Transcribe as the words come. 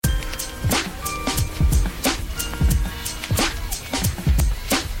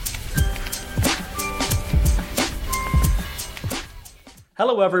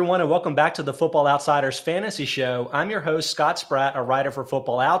Hello, everyone, and welcome back to the Football Outsiders Fantasy Show. I'm your host, Scott Spratt, a writer for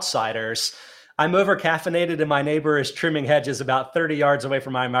Football Outsiders. I'm over caffeinated, and my neighbor is trimming hedges about 30 yards away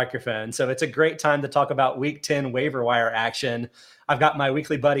from my microphone. So it's a great time to talk about Week 10 waiver wire action. I've got my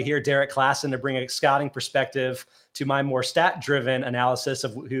weekly buddy here, Derek Klassen, to bring a scouting perspective to my more stat-driven analysis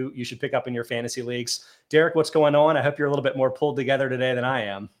of who you should pick up in your fantasy leagues. Derek, what's going on? I hope you're a little bit more pulled together today than I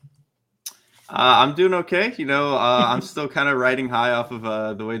am. I'm doing okay. I'm still kind of riding high off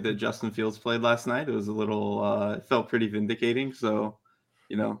of the way that Justin Fields played last night. It was a little, it felt pretty vindicating. So,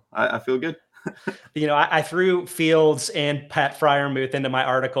 I feel good. I threw Fields and Pat Freiermuth into my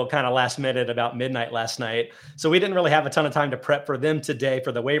article kind of last minute about midnight last night. So we didn't really have a ton of time to prep for them today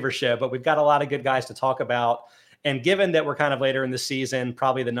for the waiver show, but we've got a lot of good guys to talk about. And given that we're kind of later in the season,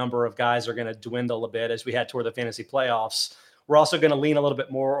 probably the number of guys are going to dwindle a bit as we head toward the fantasy playoffs. We're also going to lean a little bit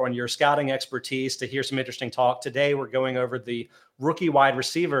more on your scouting expertise to hear some interesting talk. Today, we're going over the rookie wide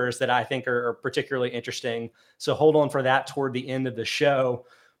receivers that I think are particularly interesting. So hold on for that toward the end of the show.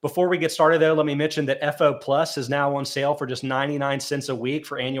 Before we get started, though, let me mention that FO Plus is now on sale for just 99 cents a week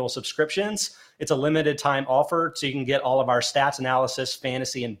for annual subscriptions. It's a limited time offer, so you can get all of our stats analysis,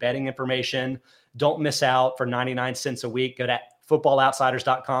 fantasy, and betting information. Don't miss out. For 99 cents a week, go to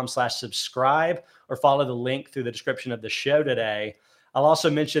footballoutsiders.com/subscribe or follow the link through the description of the show today. I'll also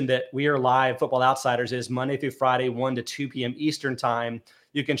mention that we are live. Football Outsiders is Monday through Friday, 1 to 2 p.m. Eastern time.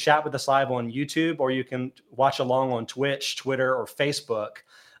 You can chat with us live on YouTube, or you can watch along on Twitch, Twitter, or Facebook.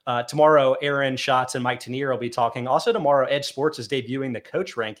 Tomorrow, Aaron Schatz and Mike Tanier will be talking. Also tomorrow, Edge Sports is debuting the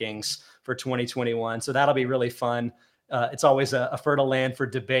coach rankings for 2021. So that'll be really fun. It's always a fertile land for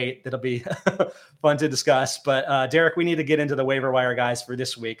debate. That'll be fun to discuss. But Derek, we need to get into the waiver wire guys for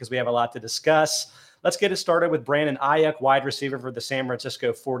this week because we have a lot to discuss. Let's get it started with Brandon Aiyuk, wide receiver for the San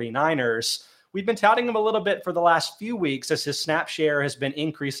Francisco 49ers. We've been touting him a little bit for the last few weeks as his snap share has been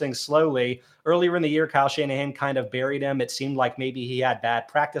increasing slowly. Earlier in the year, Kyle Shanahan kind of buried him. It seemed like maybe he had bad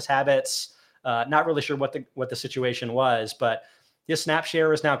practice habits. Not really sure what the situation was, but his snap share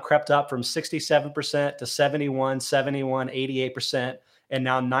has now crept up from 67% to 71, 88%, and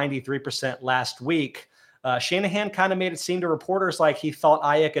now 93% last week. Shanahan kind of made it seem to reporters like he thought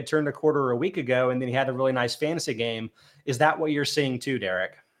Aiyuk had turned a quarter a week ago, and then he had a really nice fantasy game. Is that what you're seeing too,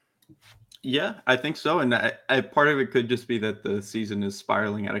 Derek? Yeah, I think so. And I part of it could just be that the season is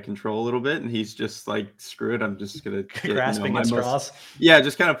spiraling out of control a little bit, and he's just like, screw it, I'm just going to grasping at straws. Yeah,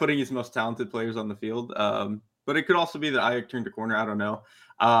 just kind of putting his most talented players on the field. But it could also be that Aiyuk turned a corner. I don't know.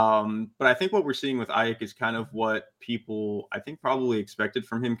 But I think what we're seeing with Aiyuk is kind of what people, I think, probably expected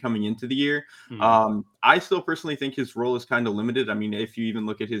from him coming into the year. Mm-hmm. I still personally think his role is kind of limited. I mean, if you even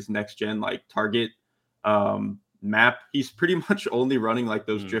look at his next gen, like target map, he's pretty much only running like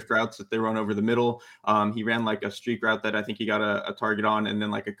those drift routes that they run over the middle. He ran like a streak route that I think he got a target on, and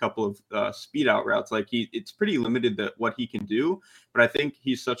then like a couple of speed out routes. Like it's pretty limited that what he can do, but I think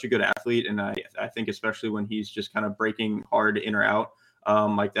he's such a good athlete, and I think especially when he's just kind of breaking hard in or out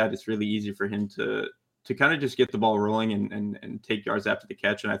like that, it's really easy for him to kind of just get the ball rolling and take yards after the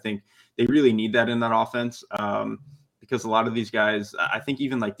catch. And I think they really need that in that offense. Because a lot of these guys, I think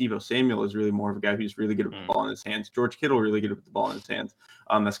even like Deebo Samuel is really more of a guy who's really good with the ball in his hands. George Kittle really good with the ball in his hands.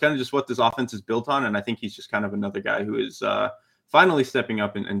 That's kind of just what this offense is built on. And I think he's just kind of another guy who is finally stepping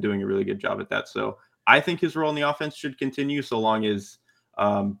up and doing a really good job at that. So I think his role in the offense should continue so long as,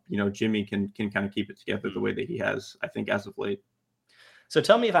 Jimmy can kind of keep it together the way that he has, I think, as of late. So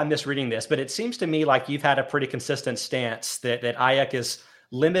tell me if I'm misreading this, but it seems to me like you've had a pretty consistent stance that Aiyuk is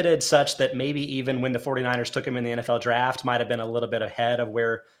limited such that maybe even when the 49ers took him in the NFL draft might have been a little bit ahead of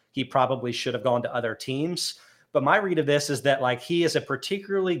where he probably should have gone to other teams. But my read of this is that like he is a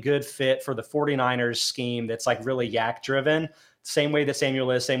particularly good fit for the 49ers scheme that's like really yak driven, same way that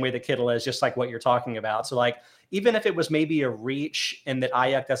Samuel is, same way that Kittle is, just like what you're talking about. So like, even if it was maybe a reach and that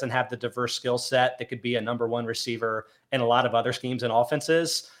Aiyuk doesn't have the diverse skill set that could be a number one receiver in a lot of other schemes and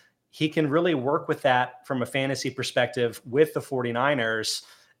offenses, he can really work with that from a fantasy perspective with the 49ers.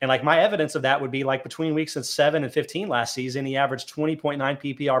 And like my evidence of that would be like between weeks 7 and 15 last season, he averaged 20.9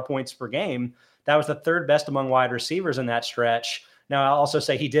 PPR points per game. That was the third best among wide receivers in that stretch. Now, I'll also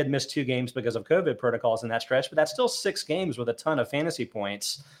say he did miss 2 games because of COVID protocols in that stretch, but that's still 6 games with a ton of fantasy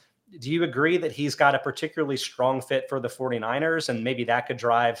points. Do you agree that he's got a particularly strong fit for the 49ers, and maybe that could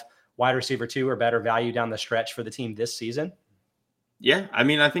drive wide receiver 2 or better value down the stretch for the team this season? Yeah, I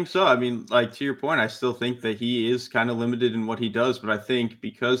mean, I think so. I mean, like to your point, I still think that he is kind of limited in what he does, but I think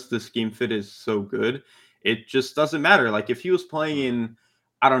because the scheme fit is so good, it just doesn't matter. Like if he was playing in,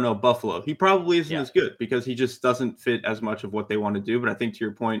 I don't know, Buffalo, he probably isn't as good because he just doesn't fit as much of what they want to do. But I think to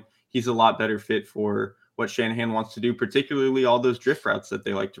your point, he's a lot better fit for what Shanahan wants to do, particularly all those drift routes that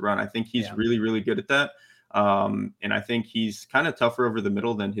they like to run. I think he's really, really good at that. And I think he's kind of tougher over the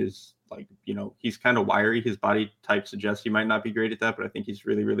middle than his, he's kind of wiry. His body type suggests he might not be great at that, but I think he's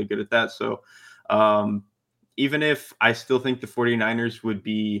really, really good at that. So even if I still think the 49ers would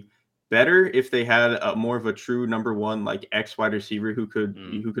be better if they had more of a true number one, like X wide receiver who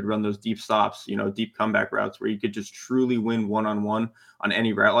could run those deep stops, deep comeback routes where you could just truly win one-on-one on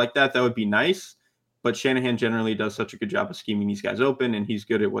any route like that, that would be nice. But Shanahan generally does such a good job of scheming these guys open, and he's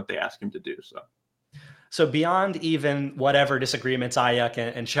good at what they ask him to do. So beyond even whatever disagreements Aiyuk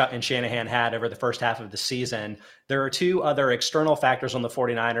and Shanahan had over the first half of the season, there are two other external factors on the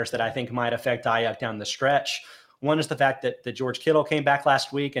 49ers that I think might affect Aiyuk down the stretch. One is the fact that George Kittle came back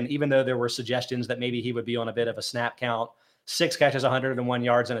last week, and even though there were suggestions that maybe he would be on a bit of a snap count, 6 catches, 101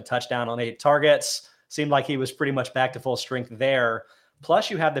 yards, and a touchdown on 8 targets, seemed like he was pretty much back to full strength there.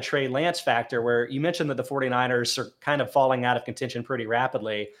 Plus, you have the Trey Lance factor, where you mentioned that the 49ers are kind of falling out of contention pretty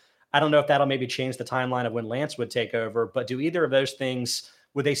rapidly. I don't know if that'll maybe change the timeline of when Lance would take over, but do either of those things,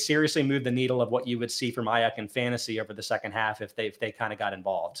 would they seriously move the needle of what you would see from Aiyuk in fantasy over the second half if they kind of got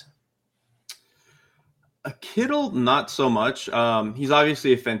involved? Kittle, not so much. He's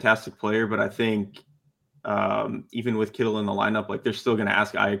obviously a fantastic player, but I think even with Kittle in the lineup, like they're still going to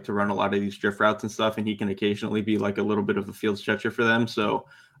ask Aiyuk to run a lot of these drift routes and stuff, and he can occasionally be like a little bit of a field stretcher for them. So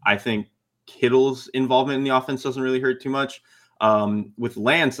I think Kittle's involvement in the offense doesn't really hurt too much. With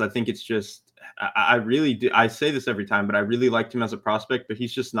Lance, I think it's just, I really do. I say this every time, but I really liked him as a prospect, but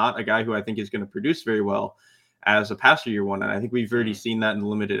he's just not a guy who I think is going to produce very well as a passer year one. And I think we've already seen that in the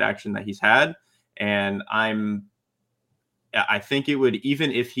limited action that he's had. And I think it would,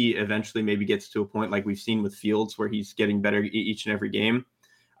 even if he eventually maybe gets to a point like we've seen with Fields where he's getting better each and every game,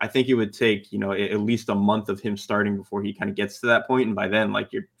 I think it would take, at least a month of him starting before he kind of gets to that point. And by then,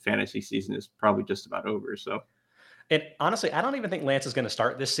 like, your fantasy season is probably just about over. So. And honestly, I don't even think Lance is going to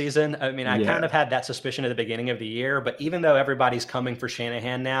start this season. I mean, I kind of had that suspicion at the beginning of the year, but even though everybody's coming for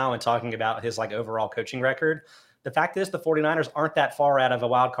Shanahan now and talking about his like overall coaching record, the fact is the 49ers aren't that far out of a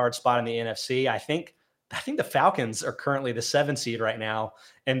wild card spot in the NFC. I think the Falcons are currently the 7 seed right now,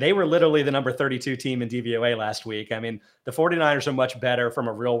 and they were literally the number 32 team in DVOA last week. I mean, the 49ers are much better from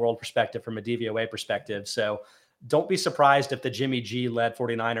a real world perspective, from a DVOA perspective. So don't be surprised if the Jimmy G-led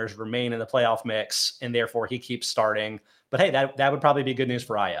 49ers remain in the playoff mix and therefore he keeps starting. But hey, that would probably be good news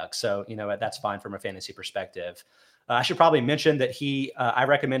for Aiyuk. So, that's fine from a fantasy perspective. I should probably mention that I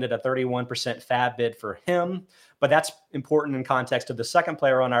recommended a 31% fab bid for him, but that's important in context of the second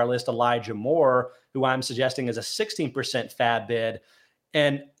player on our list, Elijah Moore, who I'm suggesting is a 16% fab bid.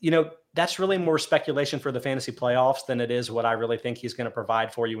 And, that's really more speculation for the fantasy playoffs than it is what I really think he's going to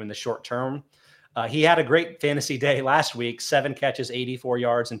provide for you in the short term. He had a great fantasy day last week, 7 catches, 84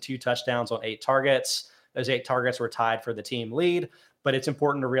 yards, and 2 touchdowns on 8 targets. Those 8 targets were tied for the team lead, but it's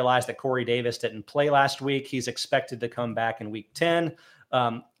important to realize that Corey Davis didn't play last week. He's expected to come back in week 10.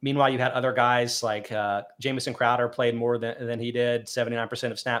 Meanwhile, you had other guys like Jamison Crowder played more than he did,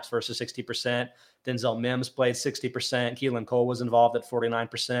 79% of snaps versus 60%. Denzel Mims played 60%. Keelan Cole was involved at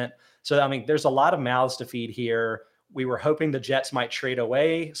 49%. So, I mean, there's a lot of mouths to feed here. We were hoping the Jets might trade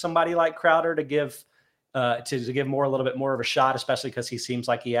away somebody like Crowder to give a little bit more of a shot, especially because he seems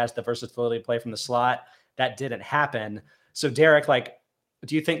like he has the versatility to play from the slot. That didn't happen. So, Derek,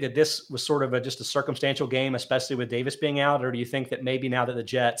 do you think that this was sort of just a circumstantial game, especially with Davis being out, or do you think that maybe now that the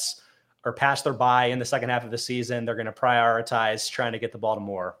Jets are past their bye in the second half of the season, they're going to prioritize trying to get the ball to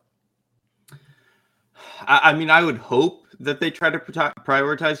Moore? I mean, I would hope that they try to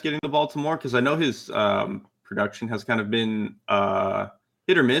prioritize getting the ball to Moore, because I know his production has kind of been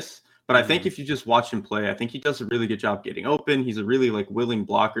hit or miss. But I think if you just watch him play, I think he does a really good job getting open. He's a really willing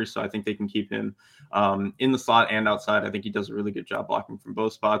blocker, so I think they can keep him in the slot and outside. I think he does a really good job blocking from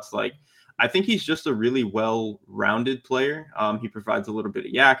both spots. I think he's just a really well-rounded player. He provides a little bit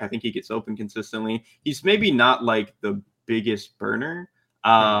of yak. I think he gets open consistently. He's maybe not like the biggest burner,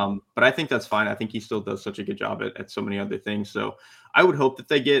 but I think that's fine. I think he still does such a good job at so many other things. So I would hope that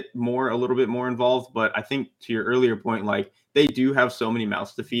they get a little bit more involved. But I think to your earlier point, they do have so many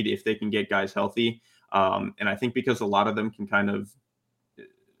mouths to feed if they can get guys healthy. And I think because a lot of them can kind of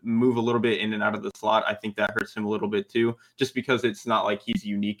move a little bit in and out of the slot, I think that hurts him a little bit too, just because it's not like he's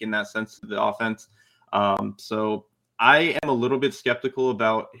unique in that sense to the offense. So I am a little bit skeptical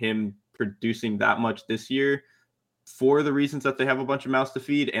about him producing that much this year, for the reasons that they have a bunch of mouths to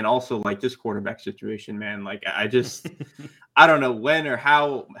feed, and also this quarterback situation, man. I just I don't know when or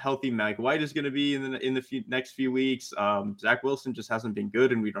how healthy Mike White is going to be in the next few weeks. Zach Wilson just hasn't been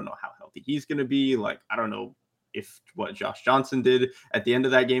good, and we don't know how healthy he's going to be. I don't know if what Josh Johnson did at the end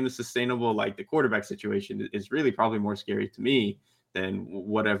of that game is sustainable, like the quarterback situation is really probably more scary to me than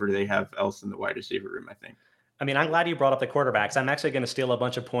whatever they have else in the wide receiver room, I think. I mean, I'm glad you brought up the quarterbacks. I'm actually going to steal a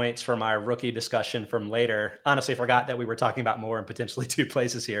bunch of points from our rookie discussion from later. Honestly, forgot that we were talking about Moore in potentially two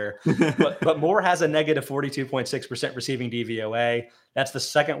places here. But Moore has a negative 42.6% receiving DVOA. That's the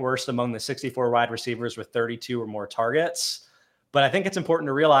second worst among the 64 wide receivers with 32 or more targets. But I think it's important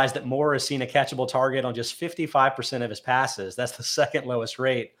to realize that Moore has seen a catchable target on just 55% of his passes. That's the second lowest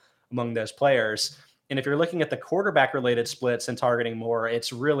rate among those players. And if you're looking at the quarterback related splits and targeting Moore,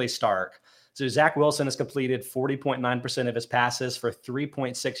 it's really stark. So Zach Wilson has completed 40.9% of his passes for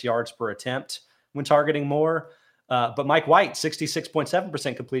 3.6 yards per attempt when targeting Moore. But Mike White,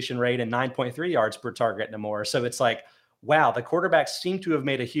 66.7% completion rate and 9.3 yards per target to Moore. So it's like, wow, the quarterbacks seem to have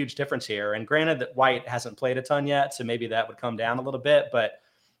made a huge difference here. And granted that White hasn't played a ton yet, so maybe that would come down a little bit. But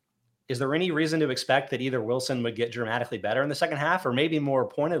is there any reason to expect that either Wilson would get dramatically better in the second half? Or maybe more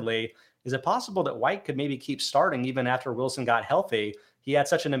pointedly, is it possible that White could maybe keep starting even after Wilson got healthy? He had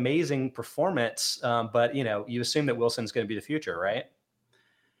such an amazing performance, but you assume that Wilson's going to be the future, right?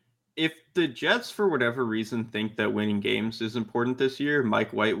 If the Jets, for whatever reason, think that winning games is important this year,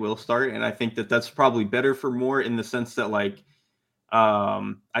 Mike White will start, and I think that that's probably better for Moore in the sense that, like,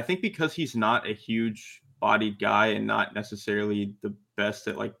 I think because he's not a huge bodied guy and not necessarily the best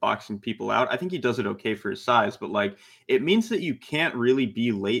at like boxing people out, I think he does it okay for his size, but like it means that you can't really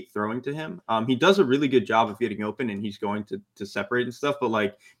be late throwing to him. He does a really good job of getting open and he's going to separate and stuff, but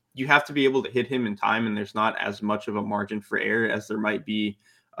like you have to be able to hit him in time, and there's not as much of a margin for error as there might be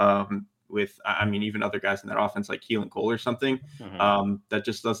with, I mean, even other guys in that offense like Keelan Cole or something. That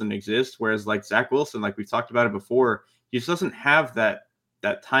just doesn't exist. Whereas like Zach Wilson, like we've talked about it before, he just doesn't have that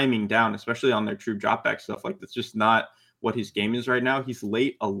timing down, especially on their true dropback stuff. Like that's just not what his game is right now. He's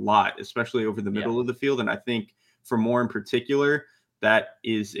late a lot, especially over the middle of the field. And I think for Moore in particular, that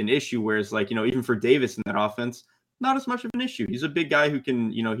is an issue. Whereas like, even for Davis in that offense, not as much of an issue. He's a big guy who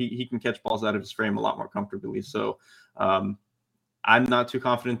can, he can catch balls out of his frame a lot more comfortably. So I'm not too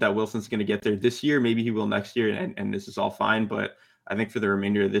confident that Wilson's going to get there this year. Maybe he will next year, and this is all fine. But I think for the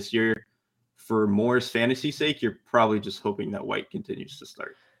remainder of this year, for Moore's fantasy sake, you're probably just hoping that White continues to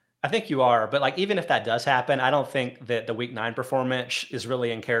start. I think you are, but like even if that does happen, I don't think that the week 9 performance is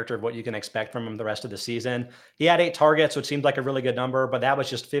really in character of what you can expect from him the rest of the season. He had 8 targets, which seemed like a really good number, but that was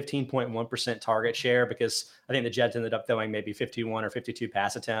just 15.1% target share because I think the Jets ended up throwing maybe 51 or 52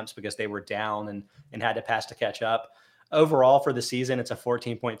 pass attempts because they were down and had to pass to catch up. Overall for the season, it's a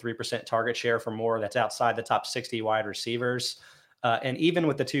 14.3% target share for Moore. That's outside the top 60 wide receivers. And even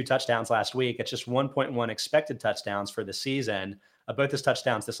with the 2 touchdowns last week, it's just 1.1 expected touchdowns for the season. Both his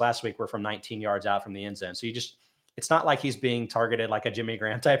touchdowns this last week were from 19 yards out from the end zone. So it's not like he's being targeted like a Jimmy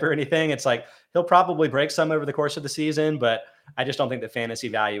Graham type or anything. It's like he'll probably break some over the course of the season, but I just don't think the fantasy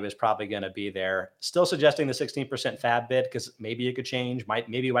value is probably going to be there. Still suggesting the 16% fab bid because maybe it could change.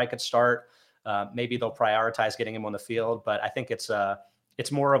 Maybe White could start. Maybe they'll prioritize getting him on the field, but I think it's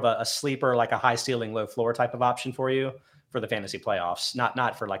more of a sleeper, like a high ceiling, low floor type of option for you for the fantasy playoffs,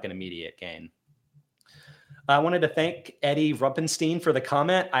 not for like an immediate gain. I wanted to thank Eddie Ruppenstein for the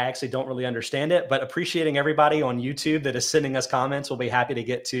comment. I actually don't really understand it, but appreciating everybody on YouTube that is sending us comments. We'll be happy to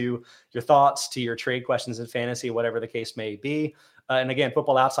get to your thoughts, to your trade questions in fantasy, whatever the case may be. And again,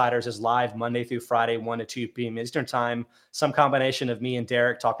 Football Outsiders is live Monday through Friday, 1 to 2 p.m. Eastern time. Some combination of me and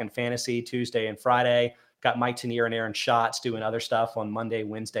Derek talking fantasy Tuesday and Friday. Got Mike Tanier and Aaron Schatz doing other stuff on Monday,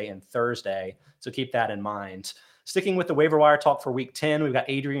 Wednesday, and Thursday. So keep that in mind. Sticking with the waiver wire talk for week 10, we've got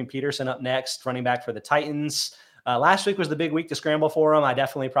Adrian Peterson up next, running back for the Titans. Last week was the big week to scramble for him. I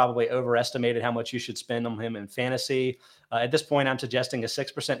definitely probably overestimated how much you should spend on him in fantasy. At this point, I'm suggesting a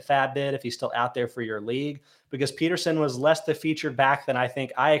 6% fab bid if he's still out there for your league, because Peterson was less the featured back than I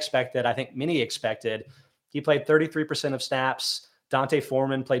think I expected. I think many expected. He played 33% of snaps. Dante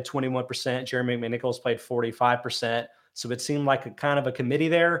Foreman played 21%. Jeremy McNichols played 45%. So it seemed like a kind of a committee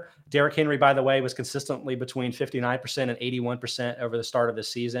there. Derrick Henry, by the way, was consistently between 59% and 81% over the start of the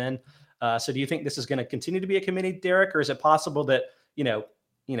season. So do you think this is going to continue to be a committee, Derek, or is it possible that,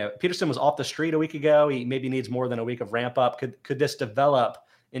 Peterson was off the street a week ago. He maybe needs more than a week of ramp up. Could this develop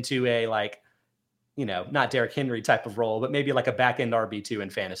into a not Derrick Henry type of role, but maybe like a back end RB2 in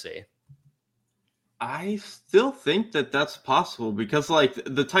fantasy? I still think that that's possible because like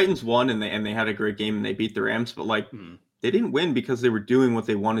the Titans won and they had a great game and they beat the Rams, but they didn't win because they were doing what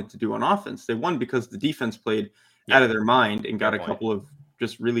they wanted to do on offense. They won because the defense played out of their mind and got a couple of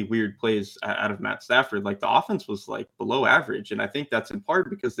just really weird plays out of Matt Stafford. Like the offense was like below average. And I think that's in part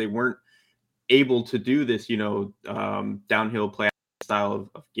because they weren't able to do this, downhill play style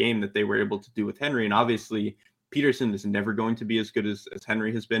of game that they were able to do with Henry. And obviously Peterson is never going to be as good as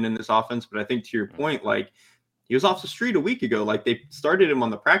Henry has been in this offense. But I think to your point, like, he was off the street a week ago. Like, they started him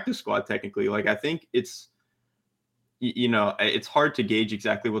on the practice squad technically. Like, I think it's hard to gauge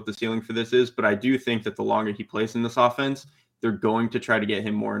exactly what the ceiling for this is, but I do think that the longer he plays in this offense, they're going to try to get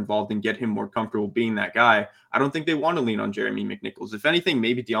him more involved and get him more comfortable being that guy. I don't think they want to lean on Jeremy McNichols. If anything,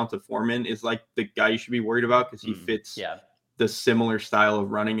 maybe D'Onta Foreman is like the guy you should be worried about because he fits the similar style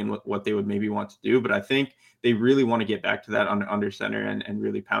of running and what they would maybe want to do. But I think they really want to get back to that under center and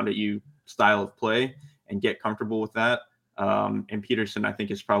really pound at you style of play and get comfortable with that. And Peterson, I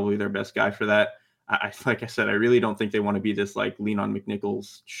think, is probably their best guy for that. Like I said, I really don't think they want to be this like lean on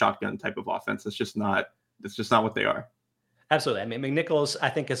McNichols shotgun type of offense. That's just not what they are. Absolutely. I mean, McNichols, I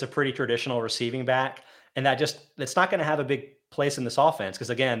think, is a pretty traditional receiving back, and it's not going to have a big place in this offense because,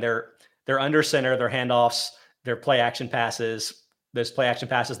 again, they're under center, their handoffs, their play action passes. Those play action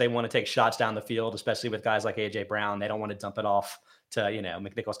passes, they want to take shots down the field, especially with guys like A.J. Brown. They don't want to dump it off to,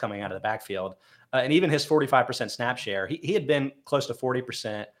 McNichols coming out of the backfield. And even his 45% snap share, he had been close to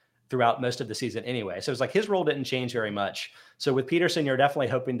 40% throughout most of the season anyway. So it's like his role didn't change very much. So with Peterson, you're definitely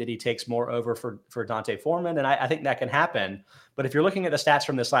hoping that he takes more over for D'Onta Foreman. And I think that can happen. But if you're looking at the stats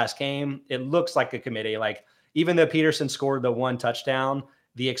from this last game, it looks like a committee. Like, even though Peterson scored the one touchdown,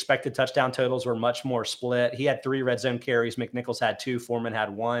 the expected touchdown totals were much more split. He had 3 red zone carries. McNichols had 2. Foreman had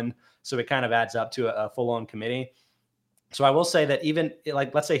 1. So it kind of adds up to a full-on committee. So I will say that even,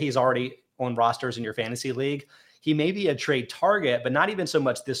 like, let's say he's already on rosters in your fantasy league, he may be a trade target, but not even so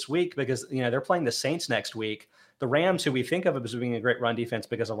much this week because, they're playing the Saints next week. The Rams, who we think of as being a great run defense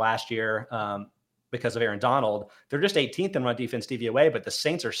because of last year, because of Aaron Donald, they're just 18th in run defense DVOA, but the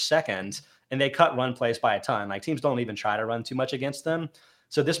Saints are second, and they cut run plays by a ton. Like, teams don't even try to run too much against them.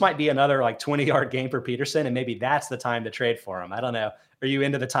 So this might be another like 20-yard game for Peterson, and maybe that's the time to trade for him. I don't know. Are you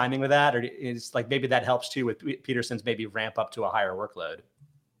into the timing with that? Or it's like maybe that helps too with Peterson's maybe ramp up to a higher workload?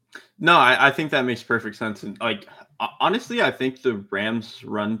 No, I think that makes perfect sense. And like, honestly, I think the Rams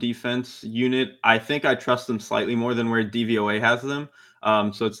run defense unit, I think I trust them slightly more than where DVOA has them.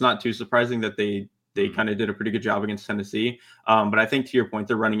 So it's not too surprising that they kind of did a pretty good job against Tennessee. But I think to your point,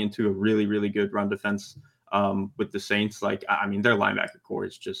 they're running into a really, really good run defense with the Saints. Like, I mean, their linebacker core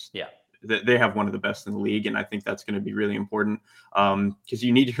is just, they have one of the best in the league. And I think that's going to be really important because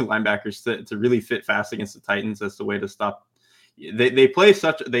you need your linebackers to really fit fast against the Titans. That's the way to stop. They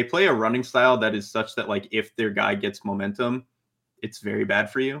play a running style that is such that, like, if their guy gets momentum, it's very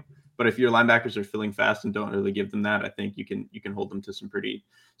bad for you. But if your linebackers are filling fast and don't really give them that, I think you can hold them to some pretty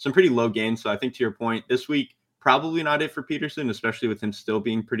low gains. So I think to your point, this week probably not it for Peterson, especially with him still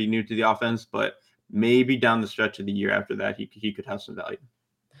being pretty new to the offense. But maybe down the stretch of the year after that, he could have some value.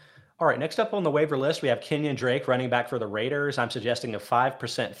 All right, next up on the waiver list, we have Kenyon Drake, running back for the Raiders. I'm suggesting a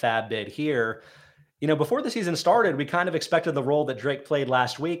 5% fab bid here. Before the season started, we kind of expected the role that Drake played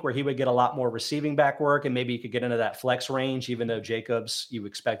last week where he would get a lot more receiving back work and maybe you could get into that flex range, even though Jacobs, you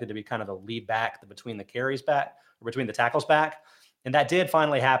expected to be kind of the lead back between the carries back or between the tackles back. And that did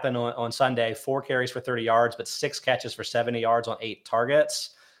finally happen on Sunday. 4 carries for 30 yards, but 6 catches for 70 yards on 8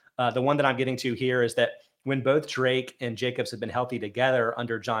 targets. The one that I'm getting to here is that when both Drake and Jacobs had been healthy together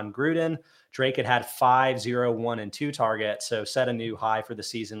under John Gruden, Drake had 5, 0, 1, and 2 targets. So set a new high for the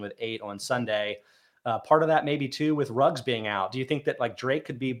season with 8 on Sunday. Part of that maybe too with Ruggs being out. Do you think that like Drake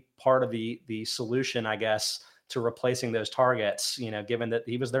could be part of the solution, I guess, to replacing those targets, given that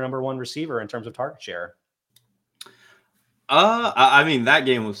he was their number 1 receiver in terms of target share? I mean, that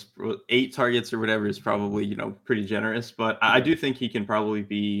game was 8 targets or whatever is probably, pretty generous, but I do think he can probably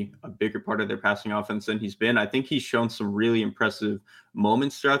be a bigger part of their passing offense than he's been. I think he's shown some really impressive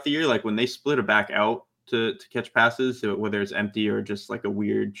moments throughout the year. Like when they split it back out to catch passes, whether it's empty or just like a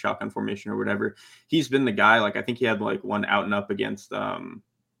weird shotgun formation or whatever, he's been the guy. Like I think he had like one out and up against the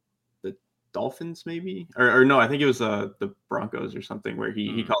Dolphins maybe, or no, I think it was the Broncos or something where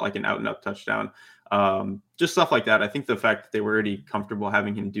he caught like an out and up touchdown. Just stuff like that. I think the fact that they were already comfortable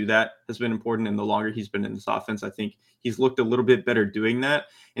having him do that has been important. And the longer he's been in this offense, I think he's looked a little bit better doing that.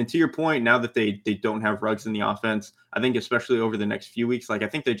 And to your point, now that they don't have Ruggs in the offense, I think especially over the next few weeks, like I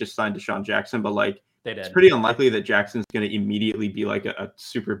think they just signed DeSean Jackson, but like it's pretty unlikely that Jackson's going to immediately be like a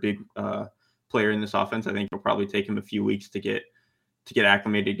super big player in this offense. I think it'll probably take him a few weeks to get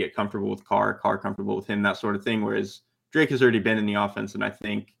acclimated, get comfortable with Carr comfortable with him, that sort of thing. Whereas Drake has already been in the offense. And I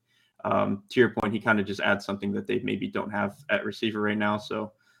think to your point, he kind of just adds something that they maybe don't have at receiver right now.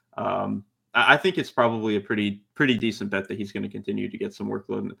 So I think it's probably a pretty decent bet that he's going to continue to get some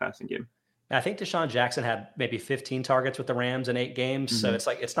workload in the passing game. I think DeSean Jackson had maybe 15 targets with the Rams in 8 games. So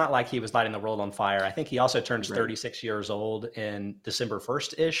it's not like he was lighting the world on fire. I think he also turns 36 years old in December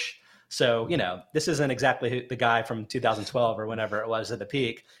 1st-ish. So, this isn't exactly the guy from 2012 or whenever it was at the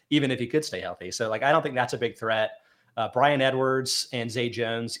peak, even if he could stay healthy. So, I don't think that's a big threat. Bryan Edwards and Zay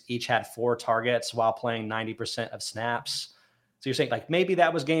Jones each had 4 targets while playing 90% of snaps. So you're saying maybe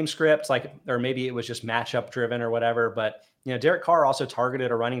that was game script, or maybe it was just matchup driven or whatever. But Derek Carr also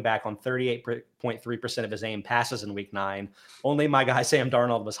targeted a running back on 38.3% of his aim passes in Week 9. Only my guy Sam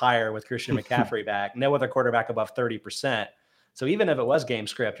Darnold was higher with Christian McCaffrey back. No other quarterback above 30%. So even if it was game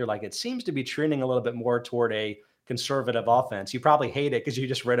script, you're it seems to be trending a little bit more toward a conservative offense. You probably hate it because you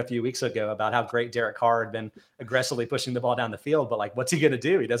just read a few weeks ago about how great Derek Carr had been aggressively pushing the ball down the field. But what's he going to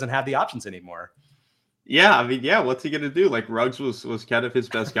do? He doesn't have the options anymore. Yeah, I mean, what's he going to do? Ruggs was kind of his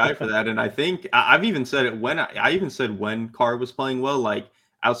best guy for that. And I think I've even said it when I even said when Carr was playing well,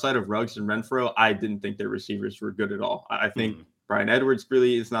 outside of Ruggs and Renfrow, I didn't think their receivers were good at all. I think Bryan Edwards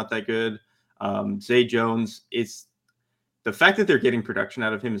really is not that good. Zay Jones, the fact that they're getting production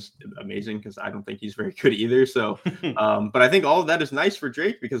out of him is amazing because I don't think he's very good either. So, but I think all of that is nice for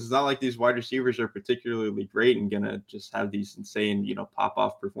Drake because it's not like these wide receivers are particularly great and going to just have these insane, pop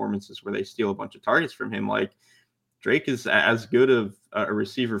off performances where they steal a bunch of targets from him. Drake is as good of a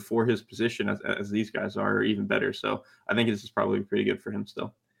receiver for his position as these guys are, or even better. So I think this is probably pretty good for him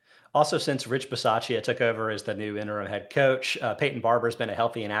still. Also, since Rich Bisaccia took over as the new interim head coach, Peyton Barber's been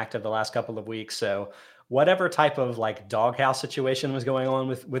healthy and active the last couple of weeks. So whatever type of doghouse situation was going on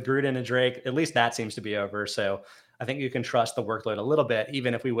with Gruden and Drake, at least that seems to be over. So I think you can trust the workload a little bit,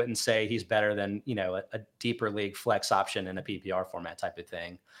 even if we wouldn't say he's better than, a deeper league flex option in a PPR format type of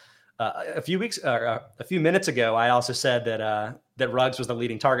thing. A few minutes ago, I also said that Ruggs was the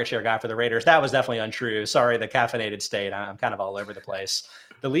leading target share guy for the Raiders. That was definitely untrue. Sorry, the caffeinated state. I'm kind of all over the place.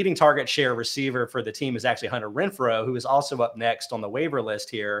 The leading target share receiver for the team is actually Hunter Renfrow, who is also up next on the waiver list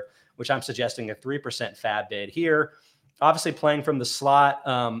here, which I'm suggesting a 3% fab bid here. Obviously playing from the slot,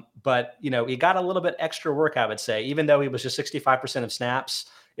 but he got a little bit extra work, I would say, even though he was just 65% of snaps.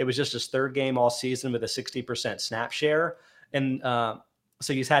 It was just his 3rd game all season with a 60% snap share. And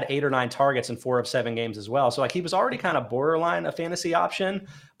so he's had 8 or 9 targets in 4 of 7 games as well. So he was already kind of borderline a fantasy option,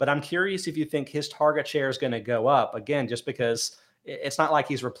 but I'm curious if you think his target share is going to go up again, just because it's not like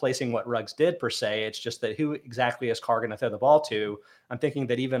he's replacing what Ruggs did per se. It's just that who exactly is Carr going to throw the ball to? I'm thinking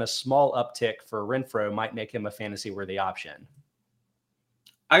that even a small uptick for Renfrow might make him a fantasy worthy option.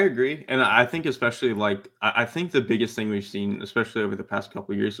 I agree. And I think especially I think the biggest thing we've seen, especially over the past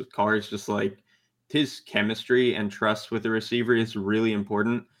couple of years with Carr, is just his chemistry and trust with the receiver is really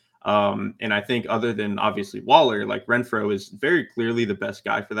important. And I think other than obviously Waller, Renfrow is very clearly the best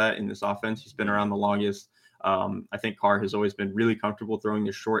guy for that in this offense. He's been around the longest. I think Carr has always been really comfortable throwing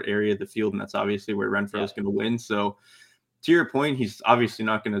the short area of the field, and that's obviously where Renfrow is going to win. So to your point, he's obviously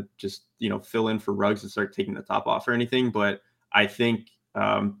not going to just, fill in for Ruggs and start taking the top off or anything. But I think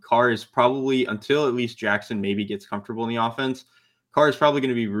Carr is probably, until at least Jackson maybe gets comfortable in the offense, Carr is probably going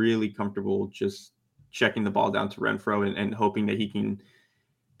to be really comfortable just checking the ball down to Renfrow and hoping that he can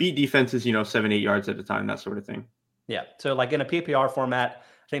beat defenses, 7-8 yards at a time, that sort of thing. Yeah. So in a PPR format,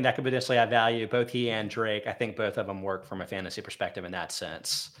 I think that could potentially add value. Both he and Drake, I think both of them work from a fantasy perspective in that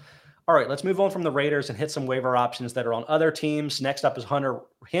sense. All right, let's move on from the Raiders and hit some waiver options that are on other teams. Next up is Hunter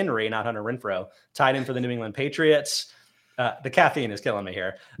Henry, not Hunter Renfrow, tied in for the New England Patriots. The caffeine is killing me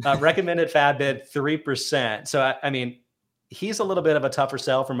here. Recommended fab bid 3%. So, I mean, he's a little bit of a tougher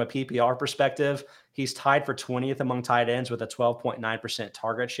sell from a PPR perspective. He's tied for 20th among tight ends with a 12.9%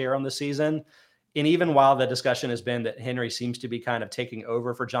 target share on the season. And even while the discussion has been that Henry seems to be kind of taking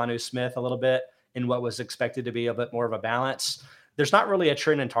over for Jonnu Smith a little bit in what was expected to be a bit more of a balance, there's not really a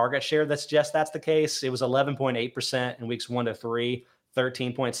trend in target share that suggests that's the case. It was 11.8% in weeks 1 to 3,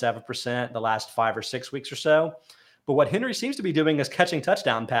 13.7% the last 5 or 6 weeks or so. But what Henry seems to be doing is catching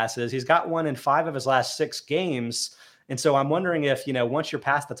touchdown passes. He's got one in 5 of his last 6 games. And so I'm wondering if, once you're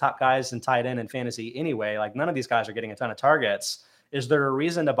past the top guys in tight end and fantasy anyway, none of these guys are getting a ton of targets. Is there a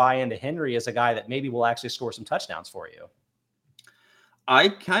reason to buy into Henry as a guy that maybe will actually score some touchdowns for you? I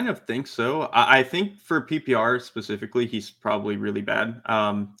kind of think so. I think for PPR specifically, he's probably really bad.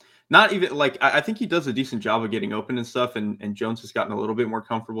 Not even I think he does a decent job of getting open and stuff. And Jones has gotten a little bit more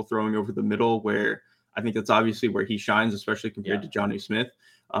comfortable throwing over the middle, where I think that's obviously where he shines, especially compared to Jonnu Smith.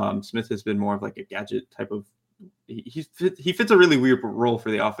 Smith has been more of a gadget type of, he fits a really weird role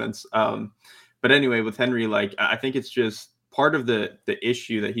for the offense. But anyway, with Henry, I think it's just part of the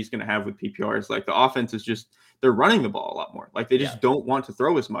issue that he's going to have with PPR is the offense is just, they're running the ball a lot more. They just don't want to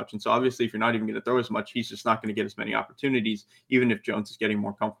throw as much. And so obviously if you're not even going to throw as much, he's just not going to get as many opportunities, even if Jones is getting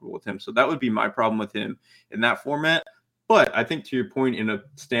more comfortable with him. So that would be my problem with him in that format. But I think to your point, in a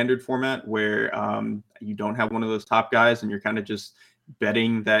standard format where you don't have one of those top guys and you're kind of just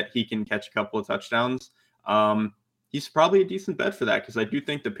betting that he can catch a couple of touchdowns, he's probably a decent bet for that, because I do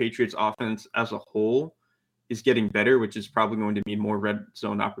think the Patriots offense as a whole is getting better, which is probably going to mean more red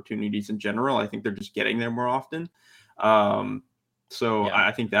zone opportunities in general. I think they're just getting there more often. So Yeah.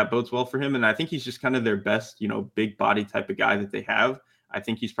 I think that bodes well for him. And I think he's just kind of their best, big body type of guy that they have. I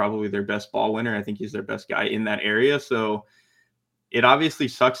think he's probably their best ball winner. I think he's their best guy in that area. So it obviously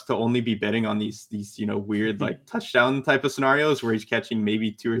sucks to only be betting on these weird like touchdown type of scenarios where he's catching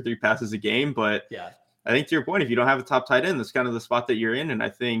maybe 2 or 3 passes a game. But Yeah. I think to your point, if you don't have a top tight end, that's kind of the spot that you're in. And I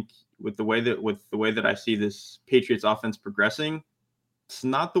think with the way that I see this Patriots offense progressing, it's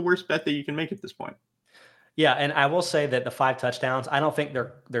not the worst bet that you can make at this point. Yeah, and I will say that the 5 touchdowns, I don't think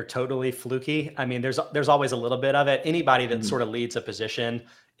they're totally fluky. I mean, there's always a little bit of it. Anybody that sort of leads a position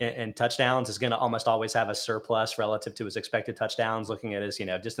in touchdowns is going to almost always have a surplus relative to his expected touchdowns, looking at his,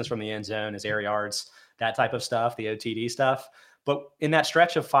 distance from the end zone, his air yards, that type of stuff, the OTD stuff. But in that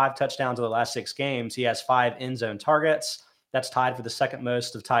stretch of 5 touchdowns of the last 6 games, he has 5 end zone targets. That's tied for the second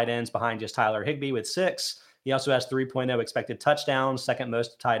most of tight ends behind just Tyler Higbee with 6. He also has 3.0 expected touchdowns, second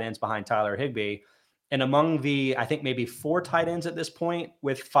most of tight ends behind Tyler Higbee. And among the, I think maybe 4 tight ends at this point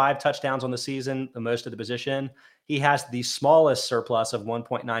with 5 touchdowns on the season, the most of the position, he has the smallest surplus of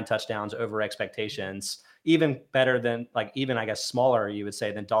 1.9 touchdowns over expectations, even better than, even I guess smaller, you would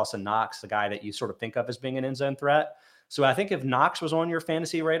say, than Dawson Knox, the guy that you sort of think of as being an end zone threat. So I think if Knox was on your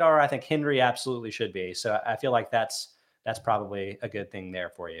fantasy radar, I think Henry absolutely should be. So I feel like that's probably a good thing there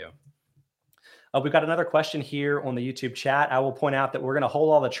for you. We've got another question here on the YouTube chat. I will point out that we're going to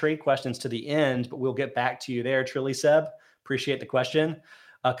hold all the trade questions to the end, but we'll get back to you there, Trilly Seb. Appreciate the question.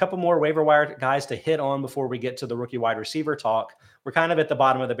 A couple more waiver wire guys to hit on before we get to the rookie wide receiver talk. We're kind of at the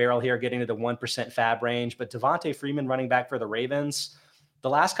bottom of the barrel here, getting to the 1% fab range, but Devonta Freeman, running back for the Ravens, the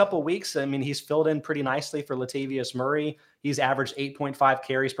last couple of weeks, I mean, he's filled in pretty nicely for Latavius Murray. He's averaged 8.5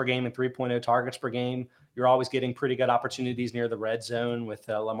 carries per game and 3.0 targets per game. You're always getting pretty good opportunities near the red zone with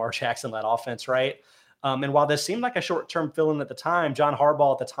Lamar Jackson-led offense, right? And while this seemed like a short-term fill-in at the time, John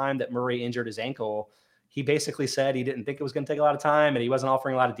Harbaugh, at the time that Murray injured his ankle, he basically said he didn't think it was going to take a lot of time and he wasn't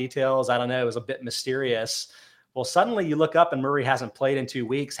offering a lot of details. I don't know. It was a bit mysterious. Well, suddenly you look up and Murray hasn't played in 2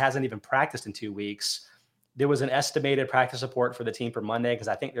 weeks, hasn't even practiced in 2 weeks. There was an estimated practice report for the team for Monday because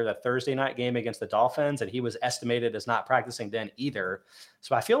I think there's a Thursday night game against the Dolphins, and he was estimated as not practicing then either.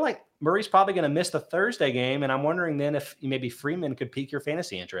 So I feel like Murray's probably going to miss the Thursday game, and I'm wondering then if maybe Freeman could pique your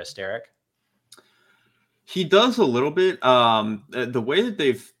fantasy interest, Derek. He does a little bit. The way that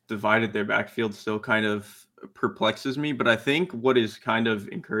they've divided their backfield still kind of perplexes me, but I think what is kind of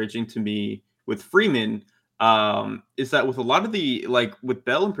encouraging to me with Freeman is that with a lot of the, like with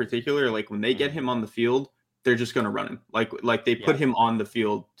Bell in particular, like when they get him on the field, they're just going to run him. Like they put him on the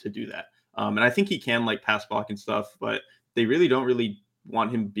field to do that. And I think he can like pass block and stuff, but they really don't really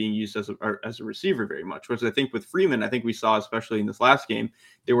want him being used as a receiver very much. Whereas I think with Freeman, I think we saw, especially in this last game,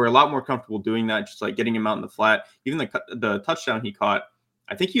 they were a lot more comfortable doing that, just like getting him out in the flat. Even the touchdown he caught,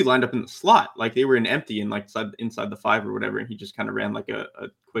 I think he lined up in the slot. Like they were in empty and like inside the 5 or whatever. And he just kind of ran like a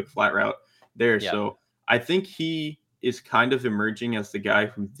quick flat route there. Yeah. So I think he is kind of emerging as the guy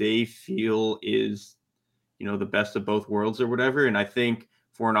who they feel is, the best of both worlds or whatever. And I think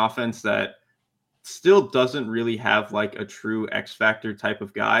for an offense that still doesn't really have like a true X factor type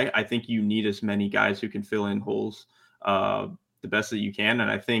of guy, I think you need as many guys who can fill in holes the best that you can. And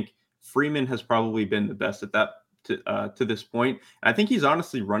I think Freeman has probably been the best at that to this point. And I think he's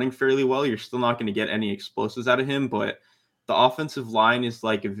honestly running fairly well. You're still not going to get any explosives out of him, but the offensive line is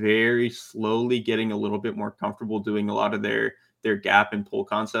like very slowly getting a little bit more comfortable doing a lot of their gap and pull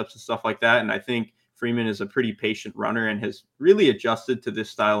concepts and stuff like that. And I think Freeman is a pretty patient runner and has really adjusted to this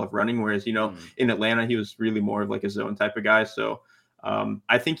style of running. Whereas, in Atlanta, he was really more of like a zone type of guy. So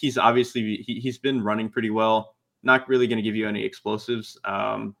I think he's obviously, he's been running pretty well, not really going to give you any explosives.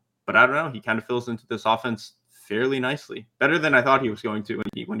 But I don't know. He kind of fills into this offense fairly nicely, better than I thought he was going to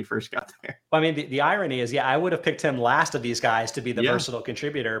when he first got there. Well, I mean, the irony is, I would have picked him last of these guys to be the versatile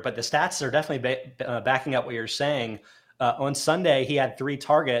contributor, but the stats are definitely backing up what you're saying. On Sunday, he had 3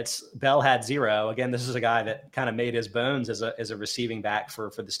 targets. Bell had 0. Again, this is a guy that kind of made his bones as a receiving back for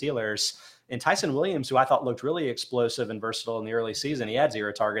the Steelers. And Tyson Williams, who I thought looked really explosive and versatile in the early season, he had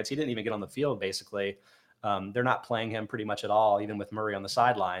 0 targets. He didn't even get on the field, basically. They're not playing him pretty much at all, even with Murray on the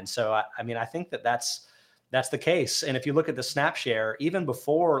sideline. So, I think that's the case. And if you look at the snap share, even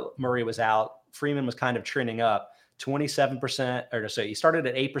before Murray was out, Freeman was kind of trending up 27%, or so he started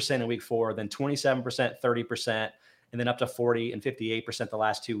at 8% in week 4, then 27%, 30%, and then up to 40 and 58% the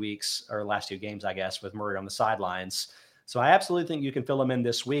last 2 weeks, or last 2 games, I guess, with Murray on the sidelines. So I absolutely think you can fill him in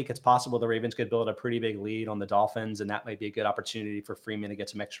this week. It's possible the Ravens could build a pretty big lead on the Dolphins, and that might be a good opportunity for Freeman to get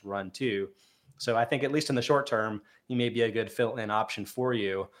some extra run too. So I think at least in the short term, he may be a good fill-in option for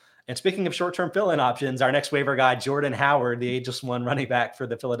you. And speaking of short-term fill-in options, our next waiver guy, Jordan Howard, the ageless one running back for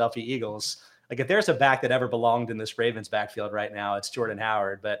the Philadelphia Eagles. Like if there's a back that ever belonged in this Ravens backfield right now, it's Jordan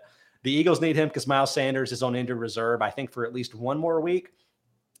Howard. But the Eagles need him because Miles Sanders is on injured reserve, I think, for at least one more week.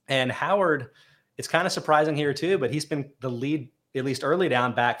 And Howard, it's kind of surprising here too, but he's been the lead, at least early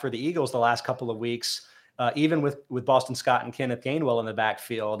down back for the Eagles the last couple of weeks, even with Boston Scott and Kenneth Gainwell in the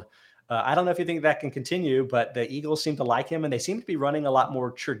backfield. I don't know if you think that can continue, but the Eagles seem to like him, and they seem to be running a lot more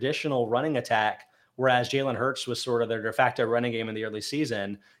traditional running attack, whereas Jalen Hurts was sort of their de facto running game in the early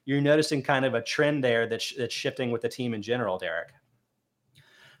season. You're noticing kind of a trend there that's shifting with the team in general, Derek.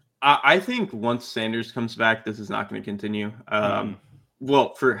 I think once Sanders comes back, this is not going to continue.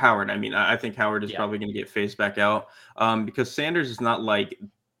 Well, for Howard, I mean, I think Howard is probably going to get phased back out because Sanders is not like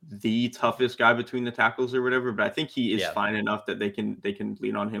the toughest guy between the tackles or whatever, but I think he is fine enough that they can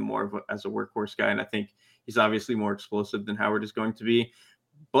lean on him more as a workhorse guy. And I think he's obviously more explosive than Howard is going to be.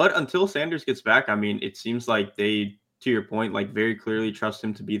 But until Sanders gets back, I mean, it seems like they, to your point, like very clearly trust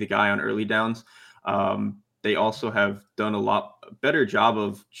him to be the guy on early downs. They also have done a lot better job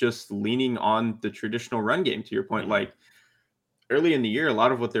of just leaning on the traditional run game, to your point. Like early in the year, a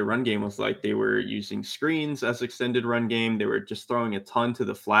lot of what their run game was like, they were using screens as extended run game. They were just throwing a ton to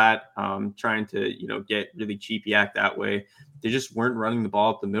the flat, trying to, get really cheap yak that way. They just weren't running the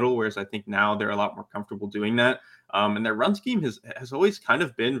ball up the middle, whereas I think now they're a lot more comfortable doing that. And their run scheme has always kind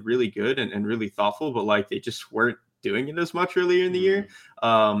of been really good and really thoughtful, but like they just weren't doing it as much earlier in the year.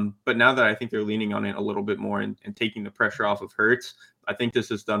 But now that I think they're leaning on it a little bit more and taking the pressure off of Hurts, I think this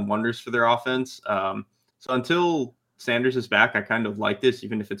has done wonders for their offense. So until Sanders is back, I kind of like this,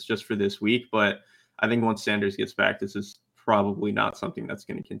 even if it's just for this week. But I think once Sanders gets back, this is probably not something that's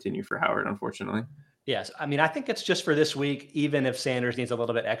going to continue for Howard, unfortunately. Yes. I mean, I think it's just for this week, even if Sanders needs a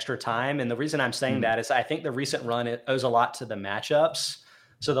little bit extra time. And the reason I'm saying that is I think the recent run, it owes a lot to the matchups.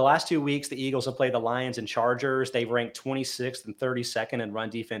 So the last 2 weeks, the Eagles have played the Lions and Chargers. They've ranked 26th and 32nd in run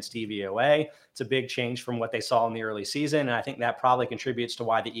defense DVOA. It's a big change from what they saw in the early season. And I think that probably contributes to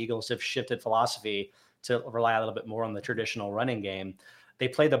why the Eagles have shifted philosophy to rely a little bit more on the traditional running game. They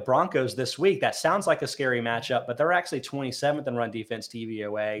play the Broncos this week. That sounds like a scary matchup, but they're actually 27th in run defense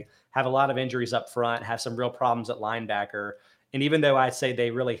DVOA, have a lot of injuries up front, have some real problems at linebacker. And even though I'd say they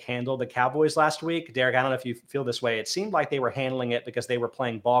really handled the Cowboys last week, Derek, I don't know if you feel this way. It seemed like they were handling it because they were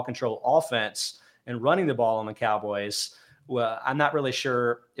playing ball control offense and running the ball on the Cowboys. Well, I'm not really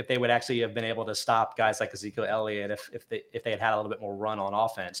sure if they would actually have been able to stop guys like Ezekiel Elliott if they had a little bit more run on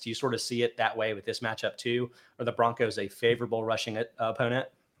offense. Do you sort of see it that way with this matchup too? Are the Broncos a favorable rushing opponent?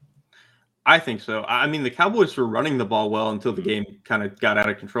 I think so. I mean, the Cowboys were running the ball well until the game kind of got out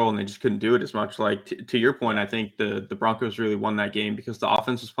of control and they just couldn't do it as much. Like to your point, I think the Broncos really won that game because the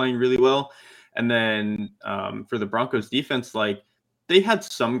offense was playing really well. And then for the Broncos defense, like they had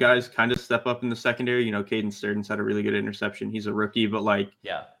some guys kind of step up in the secondary. Caden Sturden's had a really good interception. He's a rookie, but like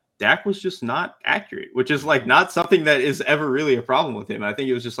Dak was just not accurate, which is like not something that is ever really a problem with him. I think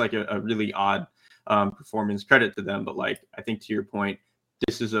it was just like a really odd performance. Credit to them. But like, I think to your point,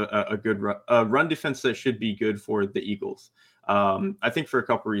 this is a good run defense that should be good for the Eagles. I think for a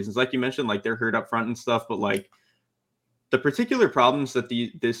couple reasons, like you mentioned, like they're hurt up front and stuff, but like the particular problems that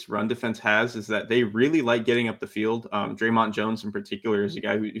this run defense has is that they really like getting up the field. Draymond Jones in particular is a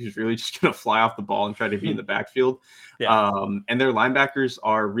guy who's really just going to fly off the ball and try to be in the backfield. And their linebackers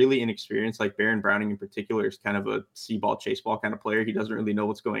are really inexperienced. Like Baron Browning in particular is kind of a see ball, chase ball kind of player. He doesn't really know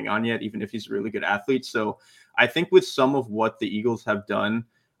what's going on yet, even if he's a really good athlete. So I think with some of what the Eagles have done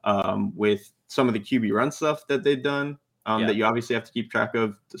with some of the QB run stuff that they've done, that you obviously have to keep track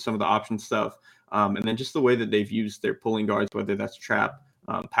of, some of the option stuff, and then just the way that they've used their pulling guards, whether that's trap,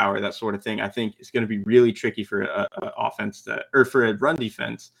 power, that sort of thing, I think it's going to be really tricky for a offense for a run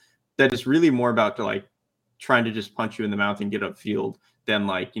defense that is really more about trying to just punch you in the mouth and get upfield than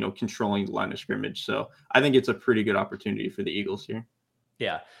controlling the line of scrimmage. So I think it's a pretty good opportunity for the Eagles here.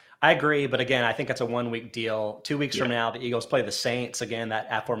 Yeah, I agree. But again, I think it's a 1 week deal. 2 weeks from now, the Eagles play the Saints again, that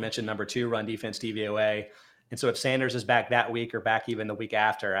aforementioned number 2 run defense DVOA. And so if Sanders is back that week or back even the week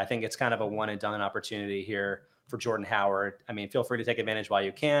after, I think it's kind of a one and done opportunity here for Jordan Howard. I mean, feel free to take advantage while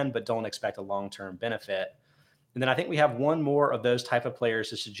you can, but don't expect a long-term benefit. And then I think we have one more of those type of players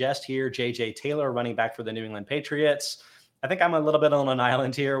to suggest here. J.J. Taylor, running back for the New England Patriots. I think I'm a little bit on an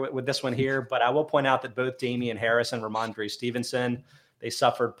island here with this one here, but I will point out that both Damian Harris and Ramondre Stevenson, they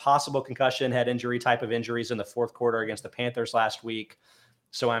suffered possible concussion, head injury type of injuries in the fourth quarter against the Panthers last week.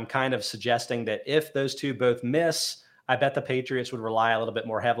 So I'm kind of suggesting that if those two both miss, I bet the Patriots would rely a little bit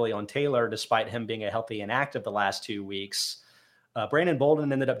more heavily on Taylor, despite him being a healthy and active the last 2 weeks. Brandon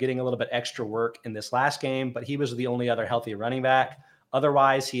Bolden ended up getting a little bit extra work in this last game, but he was the only other healthy running back.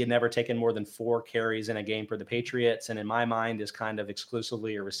 Otherwise, he had never taken more than 4 carries in a game for the Patriots, and in my mind is kind of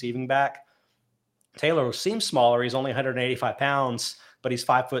exclusively a receiving back. Taylor seems smaller. He's only 185 pounds, but he's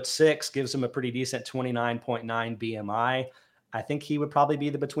 5'6", gives him a pretty decent 29.9 BMI. I think he would probably be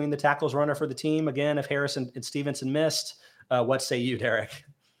the between the tackles runner for the team again if Harrison and Stevenson missed. What say you, Derek?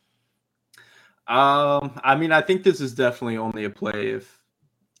 I mean, I think this is definitely only a play if,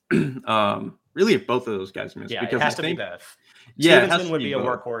 really, if both of those guys miss. Yeah, because it has to be both. Yeah, Stevenson would be a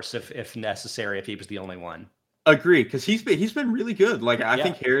workhorse if necessary, if he was the only one. Agree, because he's been really good. Like, I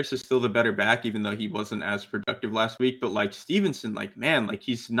think Harris is still the better back, even though he wasn't as productive last week. But like Stevenson, like, man, like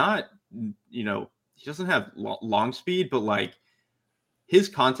he's not, he doesn't have long speed, but like his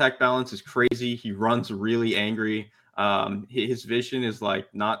contact balance is crazy. He runs really angry. His vision is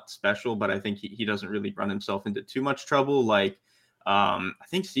like not special, but I think he doesn't really run himself into too much trouble. Like, I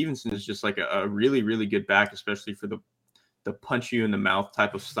think Stevenson is just like a really, really good back, especially for the punch you in the mouth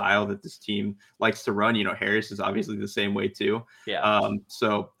type of style that this team likes to run. Harris is obviously the same way too. Yeah.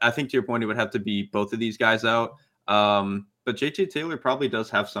 So I think to your point, it would have to be both of these guys out. But JJ Taylor probably does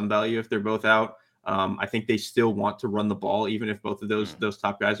have some value if they're both out. I think they still want to run the ball, even if both of those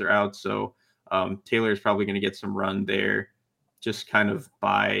top guys are out. So Taylor is probably going to get some run there, just kind of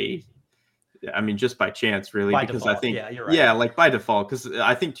just by chance, really, by because default. I think, you're right. like by default, because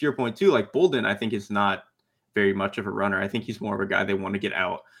I think to your point too, like Bolden, I think is not very much of a runner. I think he's more of a guy they want to get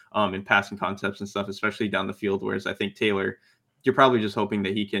out in passing concepts and stuff, especially down the field. Whereas I think Taylor, you're probably just hoping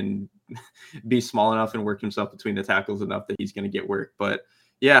that he can be small enough and work himself between the tackles enough that he's going to get work. But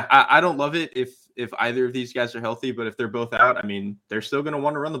yeah, I don't love it if either of these guys are healthy, but if they're both out, I mean, they're still going to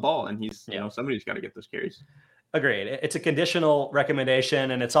want to run the ball, and he's, somebody's got to get those carries. Agreed. It's a conditional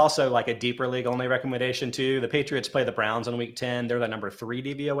recommendation, and it's also like a deeper league only recommendation too. The Patriots play the Browns in week 10. They're the number 3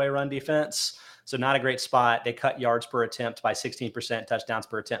 DVOA run defense. So not a great spot. They cut yards per attempt by 16%, touchdowns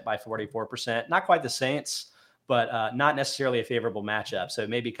per attempt by 44%. Not quite the Saints, but not necessarily a favorable matchup. So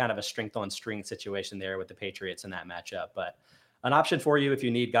maybe kind of a strength on strength situation there with the Patriots in that matchup. But an option for you if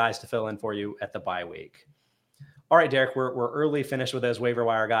you need guys to fill in for you at the bye week. All right, Derek, we're early finished with those waiver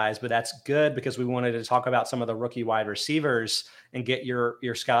wire guys, but that's good because we wanted to talk about some of the rookie wide receivers and get your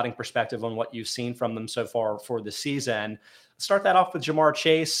scouting perspective on what you've seen from them so far for the season. Start that off with Ja'Marr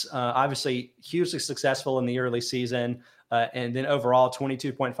Chase, obviously hugely successful in the early season. And then overall,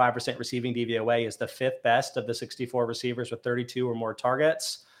 22.5% receiving DVOA is the 5th best of the 64 receivers with 32 or more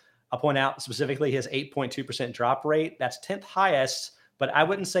targets. I'll point out specifically his 8.2% drop rate. That's 10th highest, but I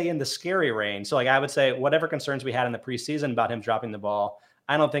wouldn't say in the scary range. So like I would say whatever concerns we had in the preseason about him dropping the ball,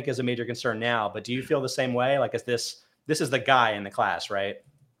 I don't think is a major concern now. But do you feel the same way? Like, is this is the guy in the class, right?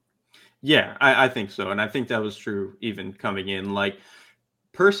 Yeah, I think so. And I think that was true even coming in. Like,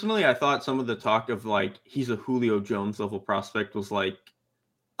 personally, I thought some of the talk of like he's a Julio Jones level prospect was like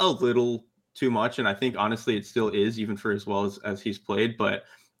a little too much. And I think honestly it still is, even for as well as he's played. But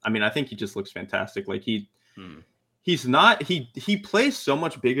I mean, I think he just looks fantastic. Like he's not, he plays so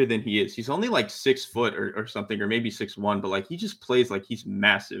much bigger than he is. He's only like 6 foot or something, or maybe 6'1", but like he just plays like he's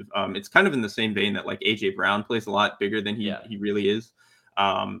massive. It's kind of in the same vein that like AJ Brown plays a lot bigger than he really is.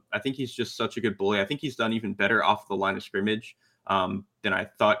 I think he's just such a good bully. I think he's done even better off the line of scrimmage than I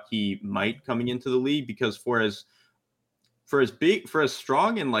thought he might coming into the league, because for as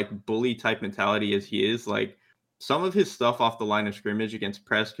strong and like bully type mentality as he is, like some of his stuff off the line of scrimmage against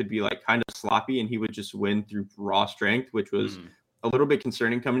press could be like kind of sloppy and he would just win through raw strength, which was a little bit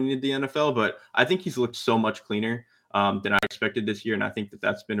concerning coming into the NFL. But I think he's looked so much cleaner than I expected this year. And I think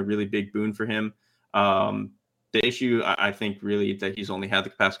that's been a really big boon for him. The issue I think really that he's only had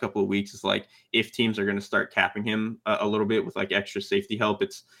the past couple of weeks is like if teams are going to start capping him a little bit with like extra safety help,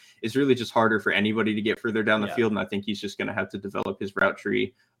 it's really just harder for anybody to get further down the field. And I think he's just going to have to develop his route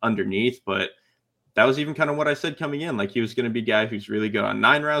tree underneath. But that was even kind of what I said coming in. Like he was going to be a guy who's really good on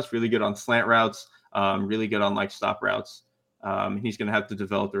 9 routes, really good on slant routes, really good on like stop routes. He's going to have to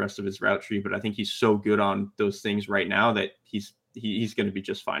develop the rest of his route tree. But I think he's so good on those things right now that he's going to be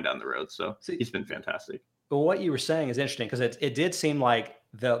just fine down the road. So he's been fantastic. But what you were saying is interesting because it did seem like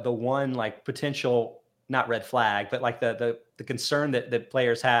the one like potential, not red flag, but like the concern that the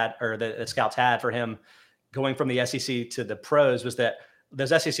players had or the scouts had for him going from the SEC to the pros was that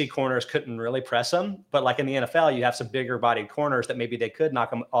those SEC corners couldn't really press him. But like in the NFL, you have some bigger bodied corners that maybe they could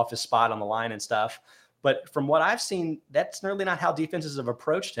knock him off his spot on the line and stuff. But from what I've seen, that's really not how defenses have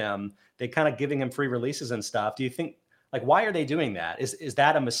approached him. They kind of giving him free releases and stuff. Do you think, like, why are they doing that? Is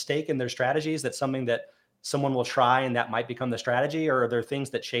that a mistake in their strategies? That's something that someone will try and that might become the strategy, or are there things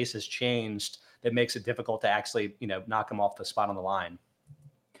that Chase has changed that makes it difficult to actually, knock him off the spot on the line?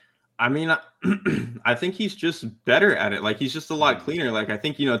 I mean, I think he's just better at it. Like, he's just a lot cleaner. Like, I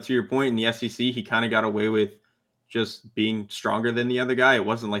think, to your point, in the SEC, he kind of got away with just being stronger than the other guy. It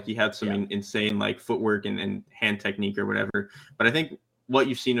wasn't like he had some insane like footwork and hand technique or whatever. But I think what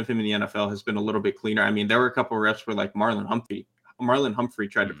you've seen of him in the NFL has been a little bit cleaner. I mean, there were a couple of reps where like Marlon Humphrey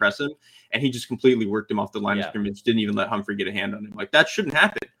tried to press him, and he just completely worked him off the line of scrimmage, didn't even let Humphrey get a hand on him. Like, that shouldn't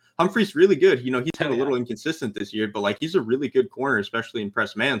happen. Humphrey's really good. He's been a little inconsistent this year, but like, he's a really good corner, especially in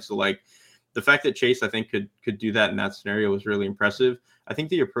press man. So like, the fact that Chase, I think, could do that in that scenario was really impressive. I think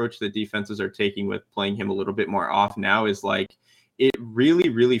the approach that defenses are taking with playing him a little bit more off now is like, it really,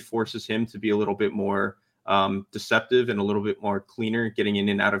 really forces him to be a little bit more deceptive and a little bit more cleaner getting in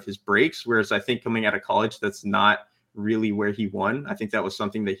and out of his breaks. Whereas I think coming out of college, that's not really where he won. I think that was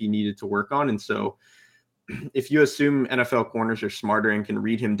something that he needed to work on. And so if you assume NFL corners are smarter and can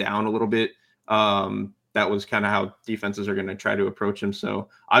read him down a little bit, that was kind of how defenses are going to try to approach him. So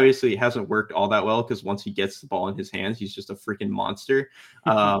obviously it hasn't worked all that well, because once he gets the ball in his hands, he's just a freaking monster.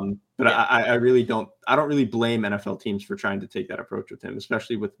 But I don't really blame NFL teams for trying to take that approach with him,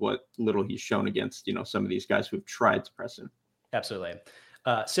 especially with what little he's shown against, some of these guys who've tried to press him. Absolutely.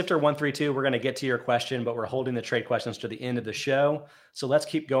 Sifter 132, we're going to get to your question, but we're holding the trade questions to the end of the show. So let's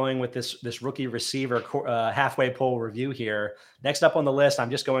keep going with this rookie receiver halfway poll review here. Next up on the list, I'm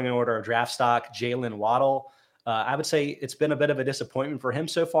just going in order of draft stock, Jaylen Waddle. I would say it's been a bit of a disappointment for him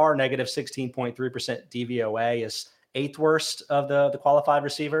so far. Negative 16.3% DVOA is 8th worst of the qualified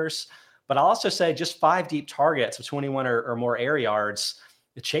receivers. But I'll also say just 5 deep targets of 21 or more air yards.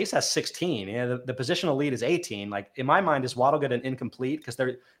 The Chase has 16. The positional lead is 18. Like, in my mind, is Waddle get an incomplete because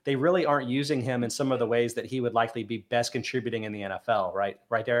they really aren't using him in some of the ways that he would likely be best contributing in the NFL, right?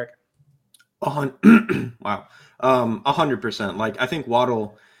 Right, Derek? Wow. 100%. Like, I think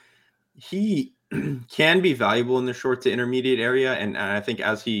Waddle, he can be valuable in the short to intermediate area. And I think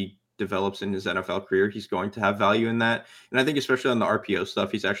as he develops in his NFL career, he's going to have value in that. And I think especially on the RPO stuff,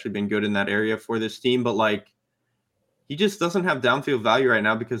 he's actually been good in that area for this team. But like, he just doesn't have downfield value right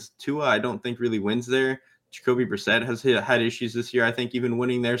now because Tua, I don't think, really wins there. Jacoby Brissett has had issues this year, I think, even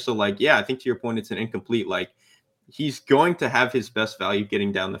winning there. So, like, yeah, I think to your point, it's an incomplete. Like, he's going to have his best value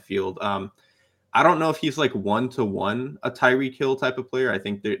getting down the field. I don't know if he's like 1-to-1 a Tyreek Hill type of player. I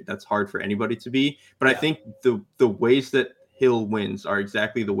think that's hard for anybody to be. But I think the ways that Hill wins are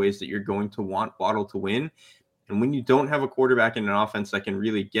exactly the ways that you're going to want Waddle to win. And when you don't have a quarterback in an offense that can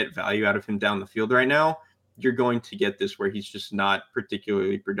really get value out of him down the field right now, you're going to get this where he's just not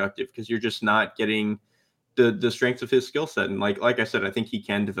particularly productive because you're just not getting the strengths of his skill set. And like I said, I think he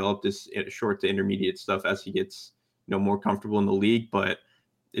can develop this short to intermediate stuff as he gets more comfortable in the league. But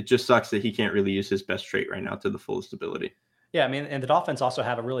it just sucks that he can't really use his best trait right now to the fullest ability. Yeah, I mean, and the Dolphins also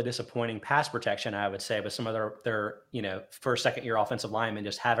have a really disappointing pass protection, I would say, but some of their first, second year offensive linemen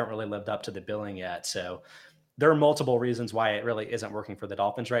just haven't really lived up to the billing yet. So there are multiple reasons why it really isn't working for the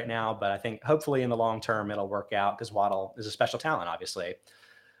Dolphins right now, but I think hopefully in the long term it'll work out because Waddle is a special talent, obviously.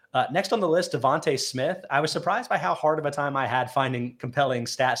 Next on the list, DeVonta Smith. I was surprised by how hard of a time I had finding compelling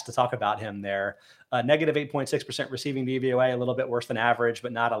stats to talk about him there. Negative 8.6% receiving DVOA, a little bit worse than average,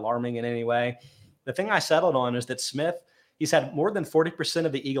 but not alarming in any way. The thing I settled on is that Smith, he's had more than 40%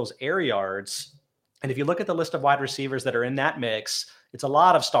 of the Eagles' air yards. And if you look at the list of wide receivers that are in that mix, it's a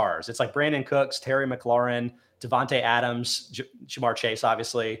lot of stars. It's like Brandon Cooks, Terry McLaurin, Devontae Adams, Ja'Marr Chase,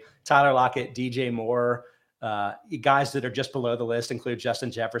 obviously, Tyler Lockett, DJ Moore. Guys that are just below the list include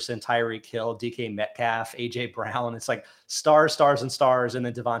Justin Jefferson, Tyreek Hill, DK Metcalf, AJ Brown. It's like stars, and stars, and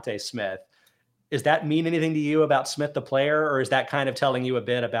then DeVonta Smith. Does that mean anything to you about Smith, the player, or is that kind of telling you a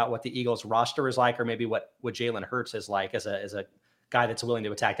bit about what the Eagles roster is like, or maybe what Jalen Hurts is like as a guy that's willing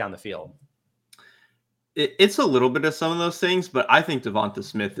to attack down the field? It's a little bit of some of those things, but I think DeVonta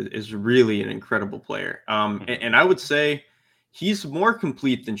Smith is really an incredible player. And I would say he's more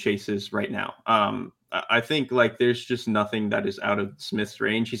complete than Chase is right now. I think like there's just nothing that is out of Smith's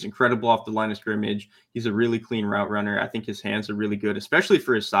range. He's incredible off the line of scrimmage. He's a really clean route runner. I think his hands are really good, especially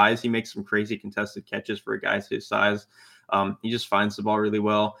for his size. He makes some crazy contested catches for a guy his size. He just finds the ball really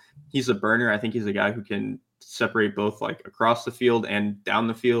well. He's a burner. I think he's a guy who can separate both like across the field and down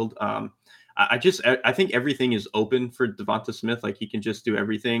the field. I think everything is open for DeVonta Smith. Like he can just do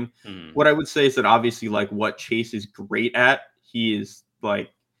everything. What I would say is that obviously like what Chase is great at, he is like,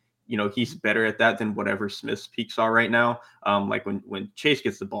 he's better at that than whatever Smith's peaks are right now. Like when Chase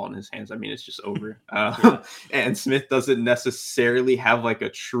gets the ball in his hands, I mean, it's just over. And Smith doesn't necessarily have like a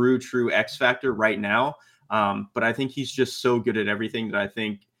true X factor right now. But I think he's just so good at everything that I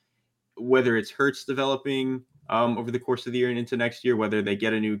think whether it's Hurts developing over the course of the year and into next year, whether they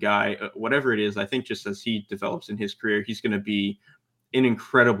get a new guy, whatever it is, I think just as he develops in his career, he's going to be an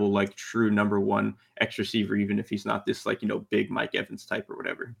incredible, like, true number one X receiver, even if he's not this, like, big Mike Evans type or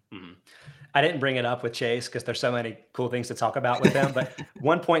whatever. Mm-hmm. I didn't bring it up with Chase because there's so many cool things to talk about with him, but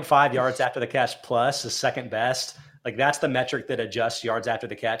 1.5 yards after the catch plus is second best. Like, that's the metric that adjusts yards after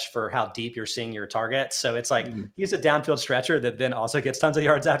the catch for how deep you're seeing your target. So it's like he's a downfield stretcher that then also gets tons of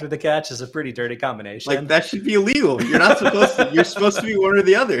yards after the catch. Is a pretty dirty combination. Like, that should be illegal. You're not supposed to. You're supposed to be one or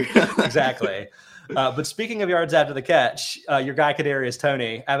the other. Exactly. But speaking of yards after the catch, your guy Kadarius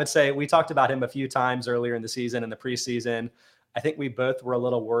Toney, I would say we talked about him a few times earlier in the season, in the preseason. I think we both were a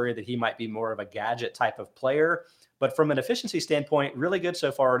little worried that he might be more of a gadget type of player. But from an efficiency standpoint, really good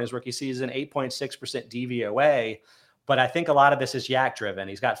so far in his rookie season, 8.6% DVOA. But I think a lot of this is yak driven.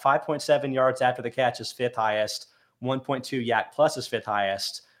 He's got 5.7 yards after the catch is fifth highest, 1.2 yak plus is fifth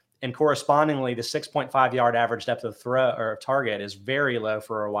highest. And correspondingly, the 6.5 yard average depth of throw or target is very low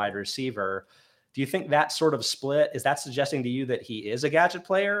for a wide receiver. Do you think that sort of split, is that suggesting to you that he is a gadget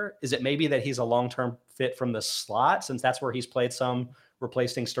player? Is it maybe that he's a long-term fit from the slot, since that's where he's played some,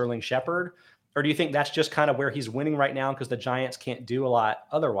 replacing Sterling Shepard? Or do you think that's just kind of where he's winning right now because the Giants can't do a lot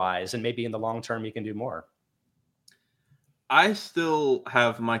otherwise, and maybe in the long term he can do more? I still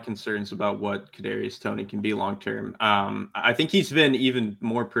have my concerns about what Kadarius Toney can be long term. I think he's been even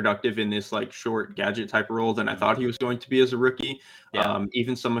more productive in this, like, short gadget type of role than I thought he was going to be as a rookie. Yeah.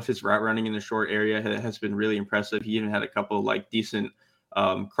 Even some of his route running in the short area has been really impressive. He even had a couple of, like, decent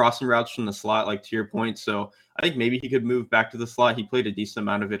crossing routes from the slot, like, to your point. So I think maybe he could move back to the slot. He played a decent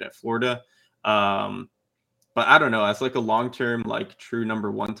amount of it at Florida. But I don't know, as like a long-term, like, true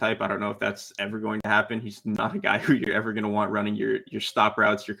number one type, I don't know if that's ever going to happen. He's not a guy who you're ever going to want running your stop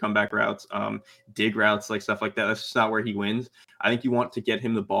routes, your comeback routes, dig routes, like stuff like that. That's just not where he wins. I think you want to get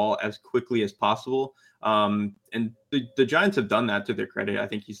him the ball as quickly as possible. And the Giants have done that, to their credit. I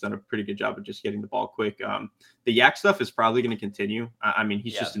think he's done a pretty good job of just getting the ball quick. The yak stuff is probably going to continue. I mean,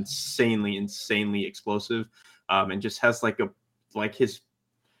 he's just insanely explosive, and just has his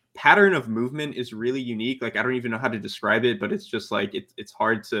pattern of movement is really unique. Like, I don't even know how to describe it, but it's just like, it's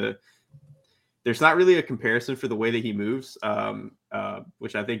hard to, there's not really a comparison for the way that he moves,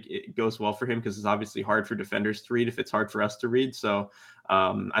 which I think it goes well for him because it's obviously hard for defenders to read if it's hard for us to read. So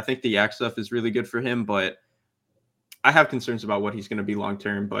I think the yak stuff is really good for him, but I have concerns about what he's going to be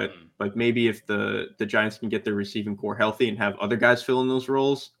long-term. But like, maybe if the Giants can get their receiving core healthy and have other guys fill in those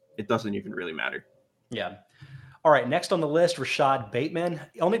roles, it doesn't even really matter. Yeah. All right, next on the list, Rashad Bateman.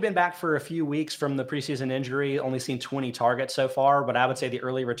 Only been back for a few weeks from the preseason injury, only seen 20 targets so far, but I would say the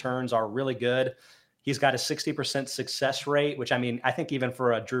early returns are really good. He's got a 60% success rate, which, I mean, I think even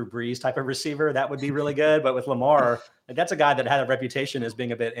for a Drew Brees type of receiver, that would be really good. But with Lamar, that's a guy that had a reputation as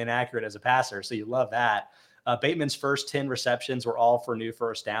being a bit inaccurate as a passer, so you love that. Bateman's first 10 receptions were all for new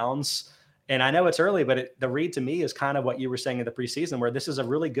first downs. And I know it's early, but the read to me is kind of what you were saying in the preseason, where this is a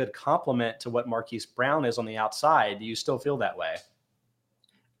really good complement to what Marquise Brown is on the outside. Do you still feel that way?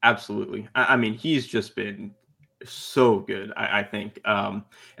 Absolutely. I mean, he's just been so good, I think. And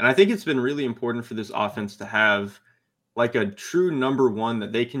I think it's been really important for this offense to have like a true number one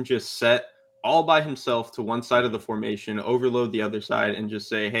that they can just set all by himself to one side of the formation, overload the other side, and just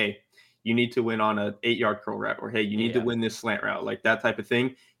say, hey, you need to win on an 8-yard curl route, or hey, you need to win this slant route, like that type of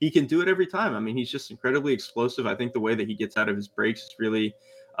thing. He can do it every time. I mean, he's just incredibly explosive. I think the way that he gets out of his breaks is really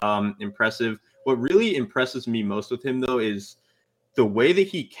impressive. What really impresses me most with him, though, is the way that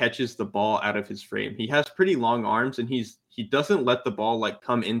he catches the ball out of his frame. He has pretty long arms, and he doesn't let the ball like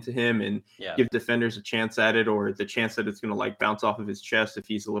come into him and give defenders a chance at it, or the chance that it's going to like bounce off of his chest if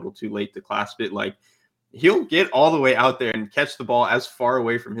he's a little too late to clasp it. Like, he'll get all the way out there and catch the ball as far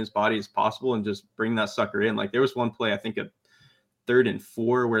away from his body as possible and just bring that sucker in. Like, there was one play, I think a 3rd and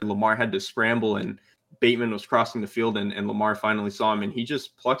 4, where Lamar had to scramble and Bateman was crossing the field, and Lamar finally saw him, and he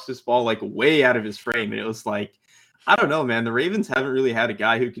just plucks this ball like way out of his frame. And it was like, I don't know, man, the Ravens haven't really had a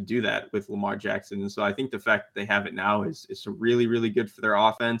guy who could do that with Lamar Jackson. And so I think the fact that they have it now is really, really good for their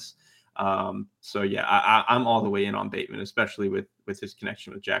offense. So yeah, I'm all the way in on Bateman, especially with his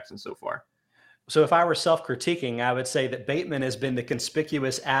connection with Jackson so far. So if I were self-critiquing, I would say that Bateman has been the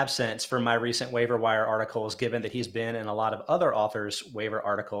conspicuous absence from my recent waiver wire articles, given that he's been in a lot of other authors' waiver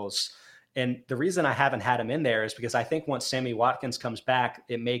articles. And the reason I haven't had him in there is because I think once Sammy Watkins comes back,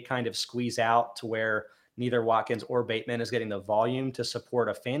 it may kind of squeeze out to where neither Watkins or Bateman is getting the volume to support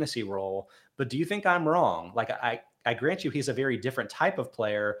a fantasy role. But do you think I'm wrong? Like, I grant you he's a very different type of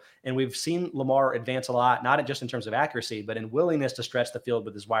player, and we've seen Lamar advance a lot, not just in terms of accuracy, but in willingness to stretch the field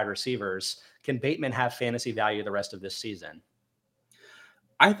with his wide receivers. Can Bateman have fantasy value the rest of this season?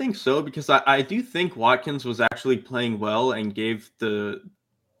 I think so, because I do think Watkins was actually playing well and gave the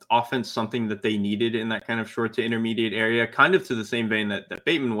offense something that they needed in that kind of short to intermediate area, kind of to the same vein that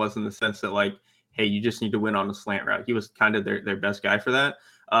Bateman was, in the sense that, like, hey, you just need to win on a slant route. He was kind of their best guy for that.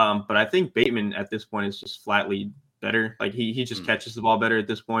 But I think Bateman at this point is just flatly better. Like, he just catches the ball better at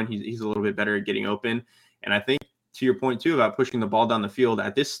this point. He's a little bit better at getting open. And I think, to your point too about pushing the ball down the field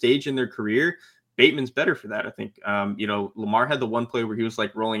at this stage in their career, Bateman's better for that. I think, Lamar had the one play where he was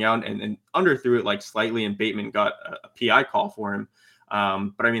like rolling out and underthrew it like slightly, and Bateman got a PI call for him.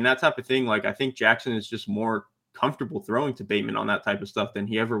 But I mean, that type of thing, like, I think Jackson is just more comfortable throwing to Bateman on that type of stuff than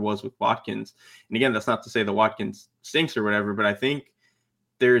he ever was with Watkins. And again, that's not to say that Watkins stinks or whatever, but I think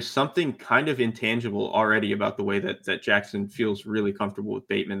there's something kind of intangible already about the way that Jackson feels really comfortable with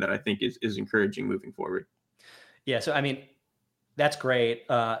Bateman that I think is encouraging moving forward. Yeah. So, I mean, that's great.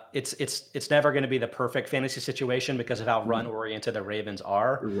 It's never going to be the perfect fantasy situation because of how run oriented the Ravens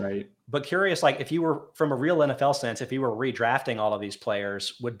are. Right. But curious, like, if you were, from a real NFL sense, if you were redrafting all of these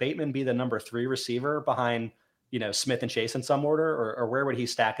players, would Bateman be the number 3 receiver behind, Smith and Chase in some order, or where would he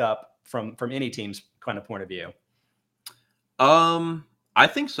stack up from any team's kind of point of view? I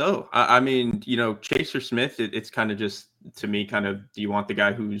think so. I mean, Chase or Smith, it's kind of just, to me, kind of, do you want the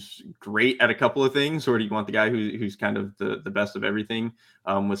guy who's great at a couple of things, or do you want the guy who's kind of the best of everything,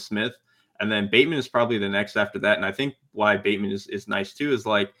 with Smith? And then Bateman is probably the next after that. And I think why Bateman is nice too is,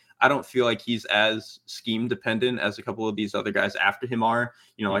 like, I don't feel like he's as scheme dependent as a couple of these other guys after him are,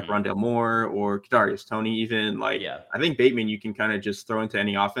 like Rondale Moore or Kadarius Toney even. Like, Yeah. I think Bateman, you can kind of just throw into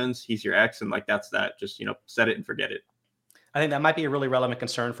any offense. He's your X, and like, that's that. Just, set it and forget it. I think that might be a really relevant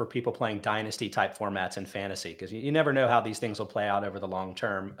concern for people playing dynasty type formats in fantasy, because you never know how these things will play out over the long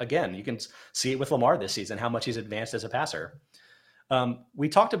term. Again, you can see it with Lamar this season, how much he's advanced as a passer. We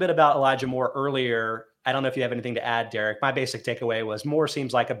talked a bit about Elijah Moore earlier. I don't know if you have anything to add, Derek. My basic takeaway was Moore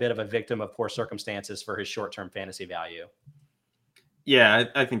seems like a bit of a victim of poor circumstances for his short-term fantasy value. Yeah,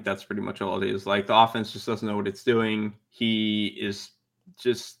 I think that's pretty much all it is. Like, the offense just doesn't know what it's doing. It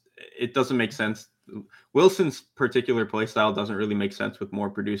doesn't make sense. Wilson's particular play style doesn't really make sense with Moore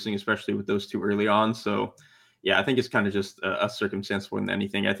producing, especially with those two early on. So, yeah, I think it's kind of just a circumstance more than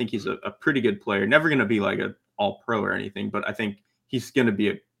anything. I think he's a pretty good player. Never going to be like an all-pro or anything, but I think he's going to be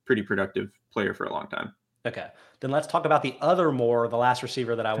a pretty productive player for a long time. Okay. Then let's talk about the other Moore, the last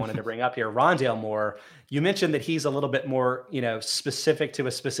receiver that I wanted to bring up here, Rondale Moore. You mentioned that he's a little bit more, specific to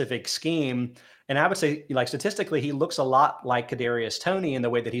a specific scheme. And I would say, like, statistically, he looks a lot like Kadarius Toney in the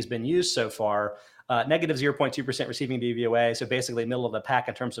way that he's been used so far. Negative 0.2% receiving DVOA, so basically middle of the pack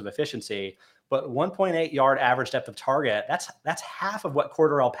in terms of efficiency. But 1.8 yard average depth of target, that's half of what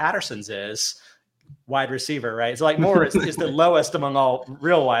Cordarrelle Patterson's is, wide receiver, right? So, like, Moore is the lowest among all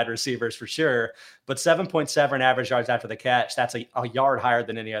real wide receivers for sure, but 7.7 average yards after the catch, that's a yard higher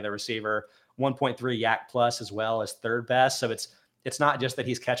than any other receiver. 1.3 yak plus as well as third best. So it's not just that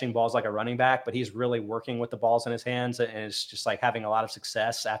he's catching balls like a running back, but he's really working with the balls in his hands, and it's just like having a lot of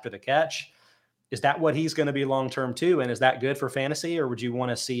success after the catch. Is that what he's going to be long-term too? And is that good for fantasy, or would you want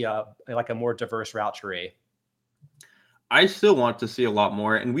to see a more diverse route tree? I still want to see a lot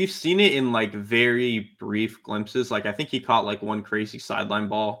more, and we've seen it in like very brief glimpses. Like, I think he caught like one crazy sideline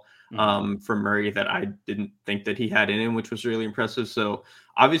ball from Murray that I didn't think that he had in him, which was really impressive. So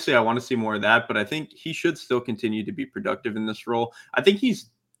obviously I want to see more of that, but I think he should still continue to be productive in this role. I think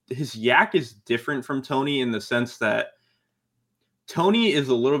his yak is different from Toney in the sense that Toney is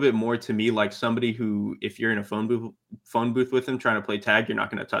a little bit more, to me, like somebody who, if you're in a phone booth with him trying to play tag, you're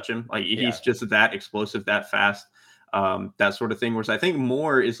not going to touch him. Like, he's just that explosive, that fast, that sort of thing. Whereas I think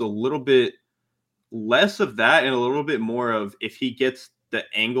Moore is a little bit less of that and a little bit more of, if he gets the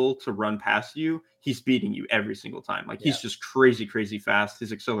angle to run past you, he's beating you every single time. Like, he's just crazy, crazy fast.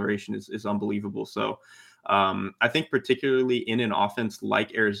 His acceleration is unbelievable. So I think particularly in an offense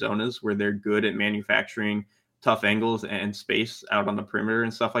like Arizona's, where they're good at manufacturing tough angles and space out on the perimeter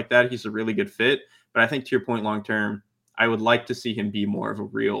and stuff like that, he's a really good fit. But I think, to your point, long term, I would like to see him be more of a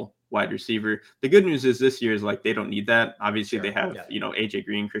real wide receiver. The good news is this year is, like, they don't need that. Obviously, they have AJ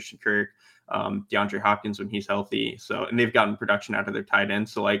Green, Christian Kirk, DeAndre Hopkins when he's healthy. So, and they've gotten production out of their tight end.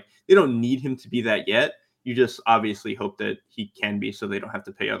 So, like, they don't need him to be that yet. You just obviously hope that he can be, so they don't have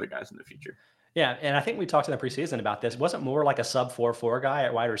to pay other guys in the future. Yeah, and I think we talked in the preseason about this. Wasn't more like a sub 4.4 guy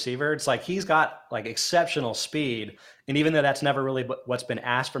at wide receiver? It's like he's got like exceptional speed, and even though that's never really what's been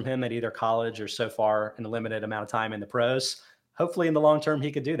asked from him at either college or so far in the limited amount of time in the pros, hopefully in the long term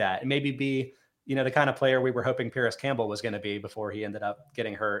he could do that and maybe be, the kind of player we were hoping Paris Campbell was going to be before he ended up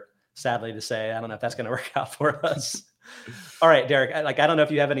getting hurt sadly to say. I don't know if that's going to work out for us. All right, Derek, I don't know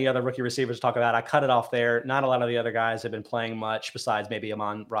if you have any other rookie receivers to talk about. I cut it off there. Not a lot of the other guys have been playing much besides maybe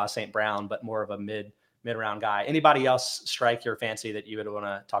Amon-Ra St. Brown, but more of a mid-round guy. Anybody else strike your fancy that you would want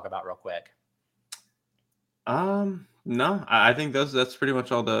to talk about real quick? No, I think that's pretty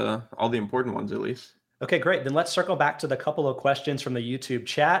much all the important ones, at least. Okay, great. Then let's circle back to the couple of questions from the YouTube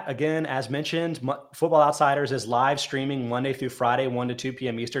chat. Again, as mentioned, Football Outsiders is live streaming Monday through Friday, 1 to 2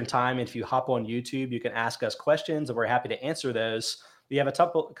 p.m. Eastern time. If you hop on YouTube, you can ask us questions, and we're happy to answer those. We have a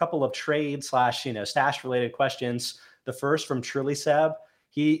couple of trade / stash related questions. The first from Truly Seb.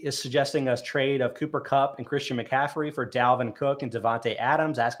 He is suggesting a trade of Cooper Kupp and Christian McCaffrey for Dalvin Cook and Devontae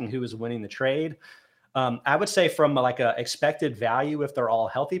Adams, asking who is winning the trade. I would say from like a expected value, if they're all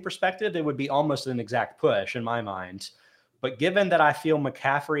healthy perspective, it would be almost an exact push in my mind. But given that I feel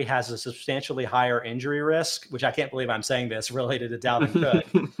McCaffrey has a substantially higher injury risk, which I can't believe I'm saying this related to Dalvin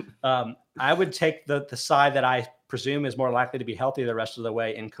Cook, I would take the side that I presume is more likely to be healthy the rest of the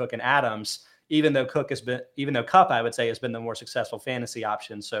way in Cook and Adams, even though Kupp, I would say, has been the more successful fantasy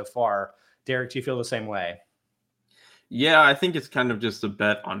option so far. Derek, do you feel the same way? Yeah, I think it's kind of just a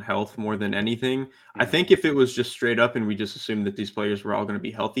bet on health more than anything. I think if it was just straight up and we just assumed that these players were all going to be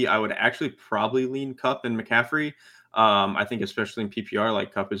healthy, I would actually probably lean Kupp and McCaffrey. I think especially in PPR,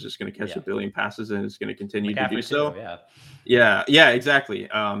 like Kupp is just going to catch a billion passes and is going to continue McCaffrey to do so. Too, yeah, exactly.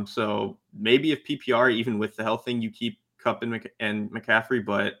 So maybe if PPR, even with the health thing, you keep Kupp and McCaffrey,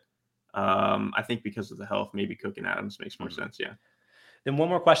 but I think because of the health, maybe Cook and Adams makes more sense. Yeah. Then one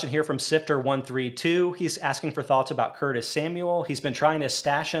more question here from Sifter132. He's asking for thoughts about Curtis Samuel. He's been trying to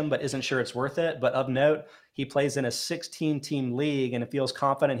stash him, but isn't sure it's worth it. But of note, he plays in a 16-team league and it feels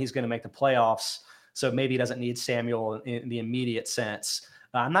confident he's going to make the playoffs. So maybe he doesn't need Samuel in the immediate sense.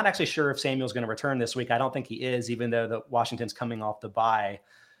 I'm not actually sure if Samuel's going to return this week. I don't think he is, even though the Washington's coming off the bye.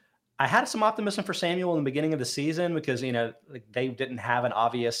 I had some optimism for Samuel in the beginning of the season because, they didn't have an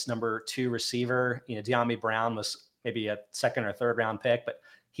obvious number 2 receiver. De'Ami Brown was maybe a second or third round pick, but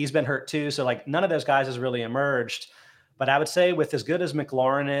he's been hurt too. So none of those guys has really emerged. But I would say with as good as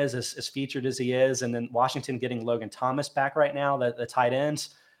McLaurin is, as featured as he is, and then Washington getting Logan Thomas back right now, the tight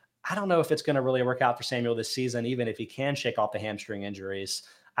ends, I don't know if it's going to really work out for Samuel this season, even if he can shake off the hamstring injuries.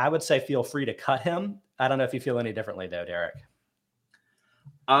 I would say feel free to cut him. I don't know if you feel any differently though, Derek.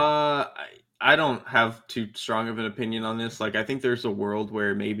 I don't have too strong of an opinion on this. I think there's a world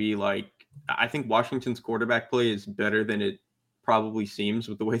where maybe I think Washington's quarterback play is better than it probably seems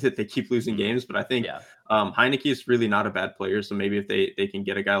with the way that they keep losing games. But I think Heineke is really not a bad player. So maybe if they can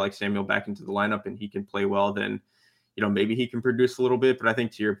get a guy like Samuel back into the lineup and he can play well, then, maybe he can produce a little bit. But I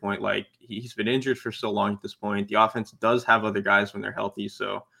think to your point, he's been injured for so long at this point. The offense does have other guys when they're healthy.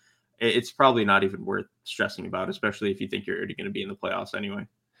 So it's probably not even worth stressing about, especially if you think you're already going to be in the playoffs anyway.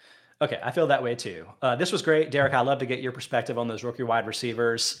 Okay, I feel that way too. This was great, Derek. I'd love to get your perspective on those rookie wide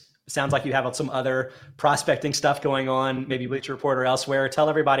receivers. Sounds like you have some other prospecting stuff going on, maybe Bleacher Report or elsewhere. Tell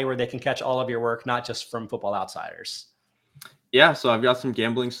everybody where they can catch all of your work, not just from Football Outsiders. Yeah, so I've got some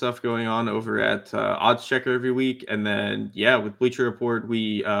gambling stuff going on over at Odds Checker every week. And then, with Bleacher Report,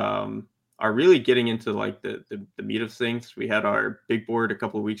 we are really getting into the meat of things. We had our big board a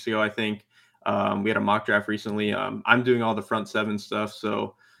couple of weeks ago, I think. We had a mock draft recently. I'm doing all the front seven stuff,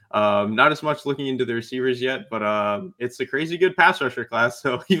 so not as much looking into the receivers yet, but it's a crazy good pass rusher class.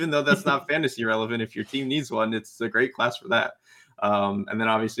 So even though that's not fantasy relevant, if your team needs one, it's a great class for that. And then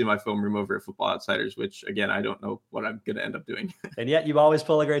obviously my film room over at Football Outsiders, which again, I don't know what I'm going to end up doing. And yet you always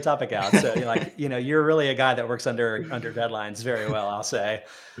pull a great topic out. So you're really a guy that works under deadlines very well, I'll say.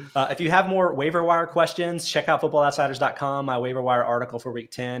 If you have more waiver wire questions, check out footballoutsiders.com, my waiver wire article for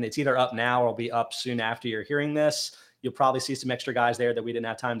week 10. It's either up now or will be up soon after you're hearing this. You'll probably see some extra guys there that we didn't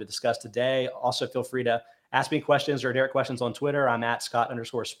have time to discuss today. Also, feel free to ask me questions or Derek questions on Twitter. I'm at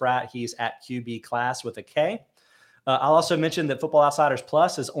Scott_Spratt. He's at QB Class with a K. I'll also mention that Football Outsiders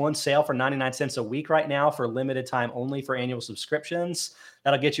Plus is on sale for 99 cents a week right now for limited time only for annual subscriptions.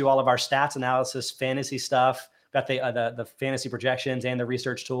 That'll get you all of our stats analysis, fantasy stuff, got the fantasy projections and the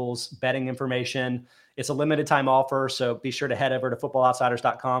research tools, betting information. It's a limited time offer, so be sure to head over to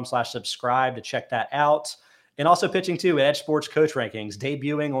footballoutsiders.com/subscribe to check that out. And also pitching too at Edge Sports Coach Rankings,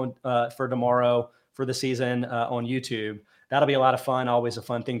 debuting on for tomorrow for the season on YouTube. That'll be a lot of fun. Always a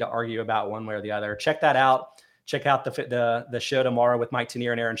fun thing to argue about one way or the other. Check that out. Check out the show tomorrow with Mike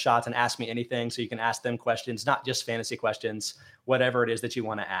Tenier and Aaron Schatz and Ask Me Anything, so you can ask them questions, not just fantasy questions, whatever it is that you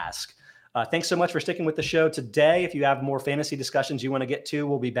want to ask. Thanks so much for sticking with the show today. If you have more fantasy discussions you want to get to,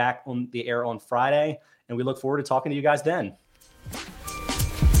 we'll be back on the air on Friday, and we look forward to talking to you guys then.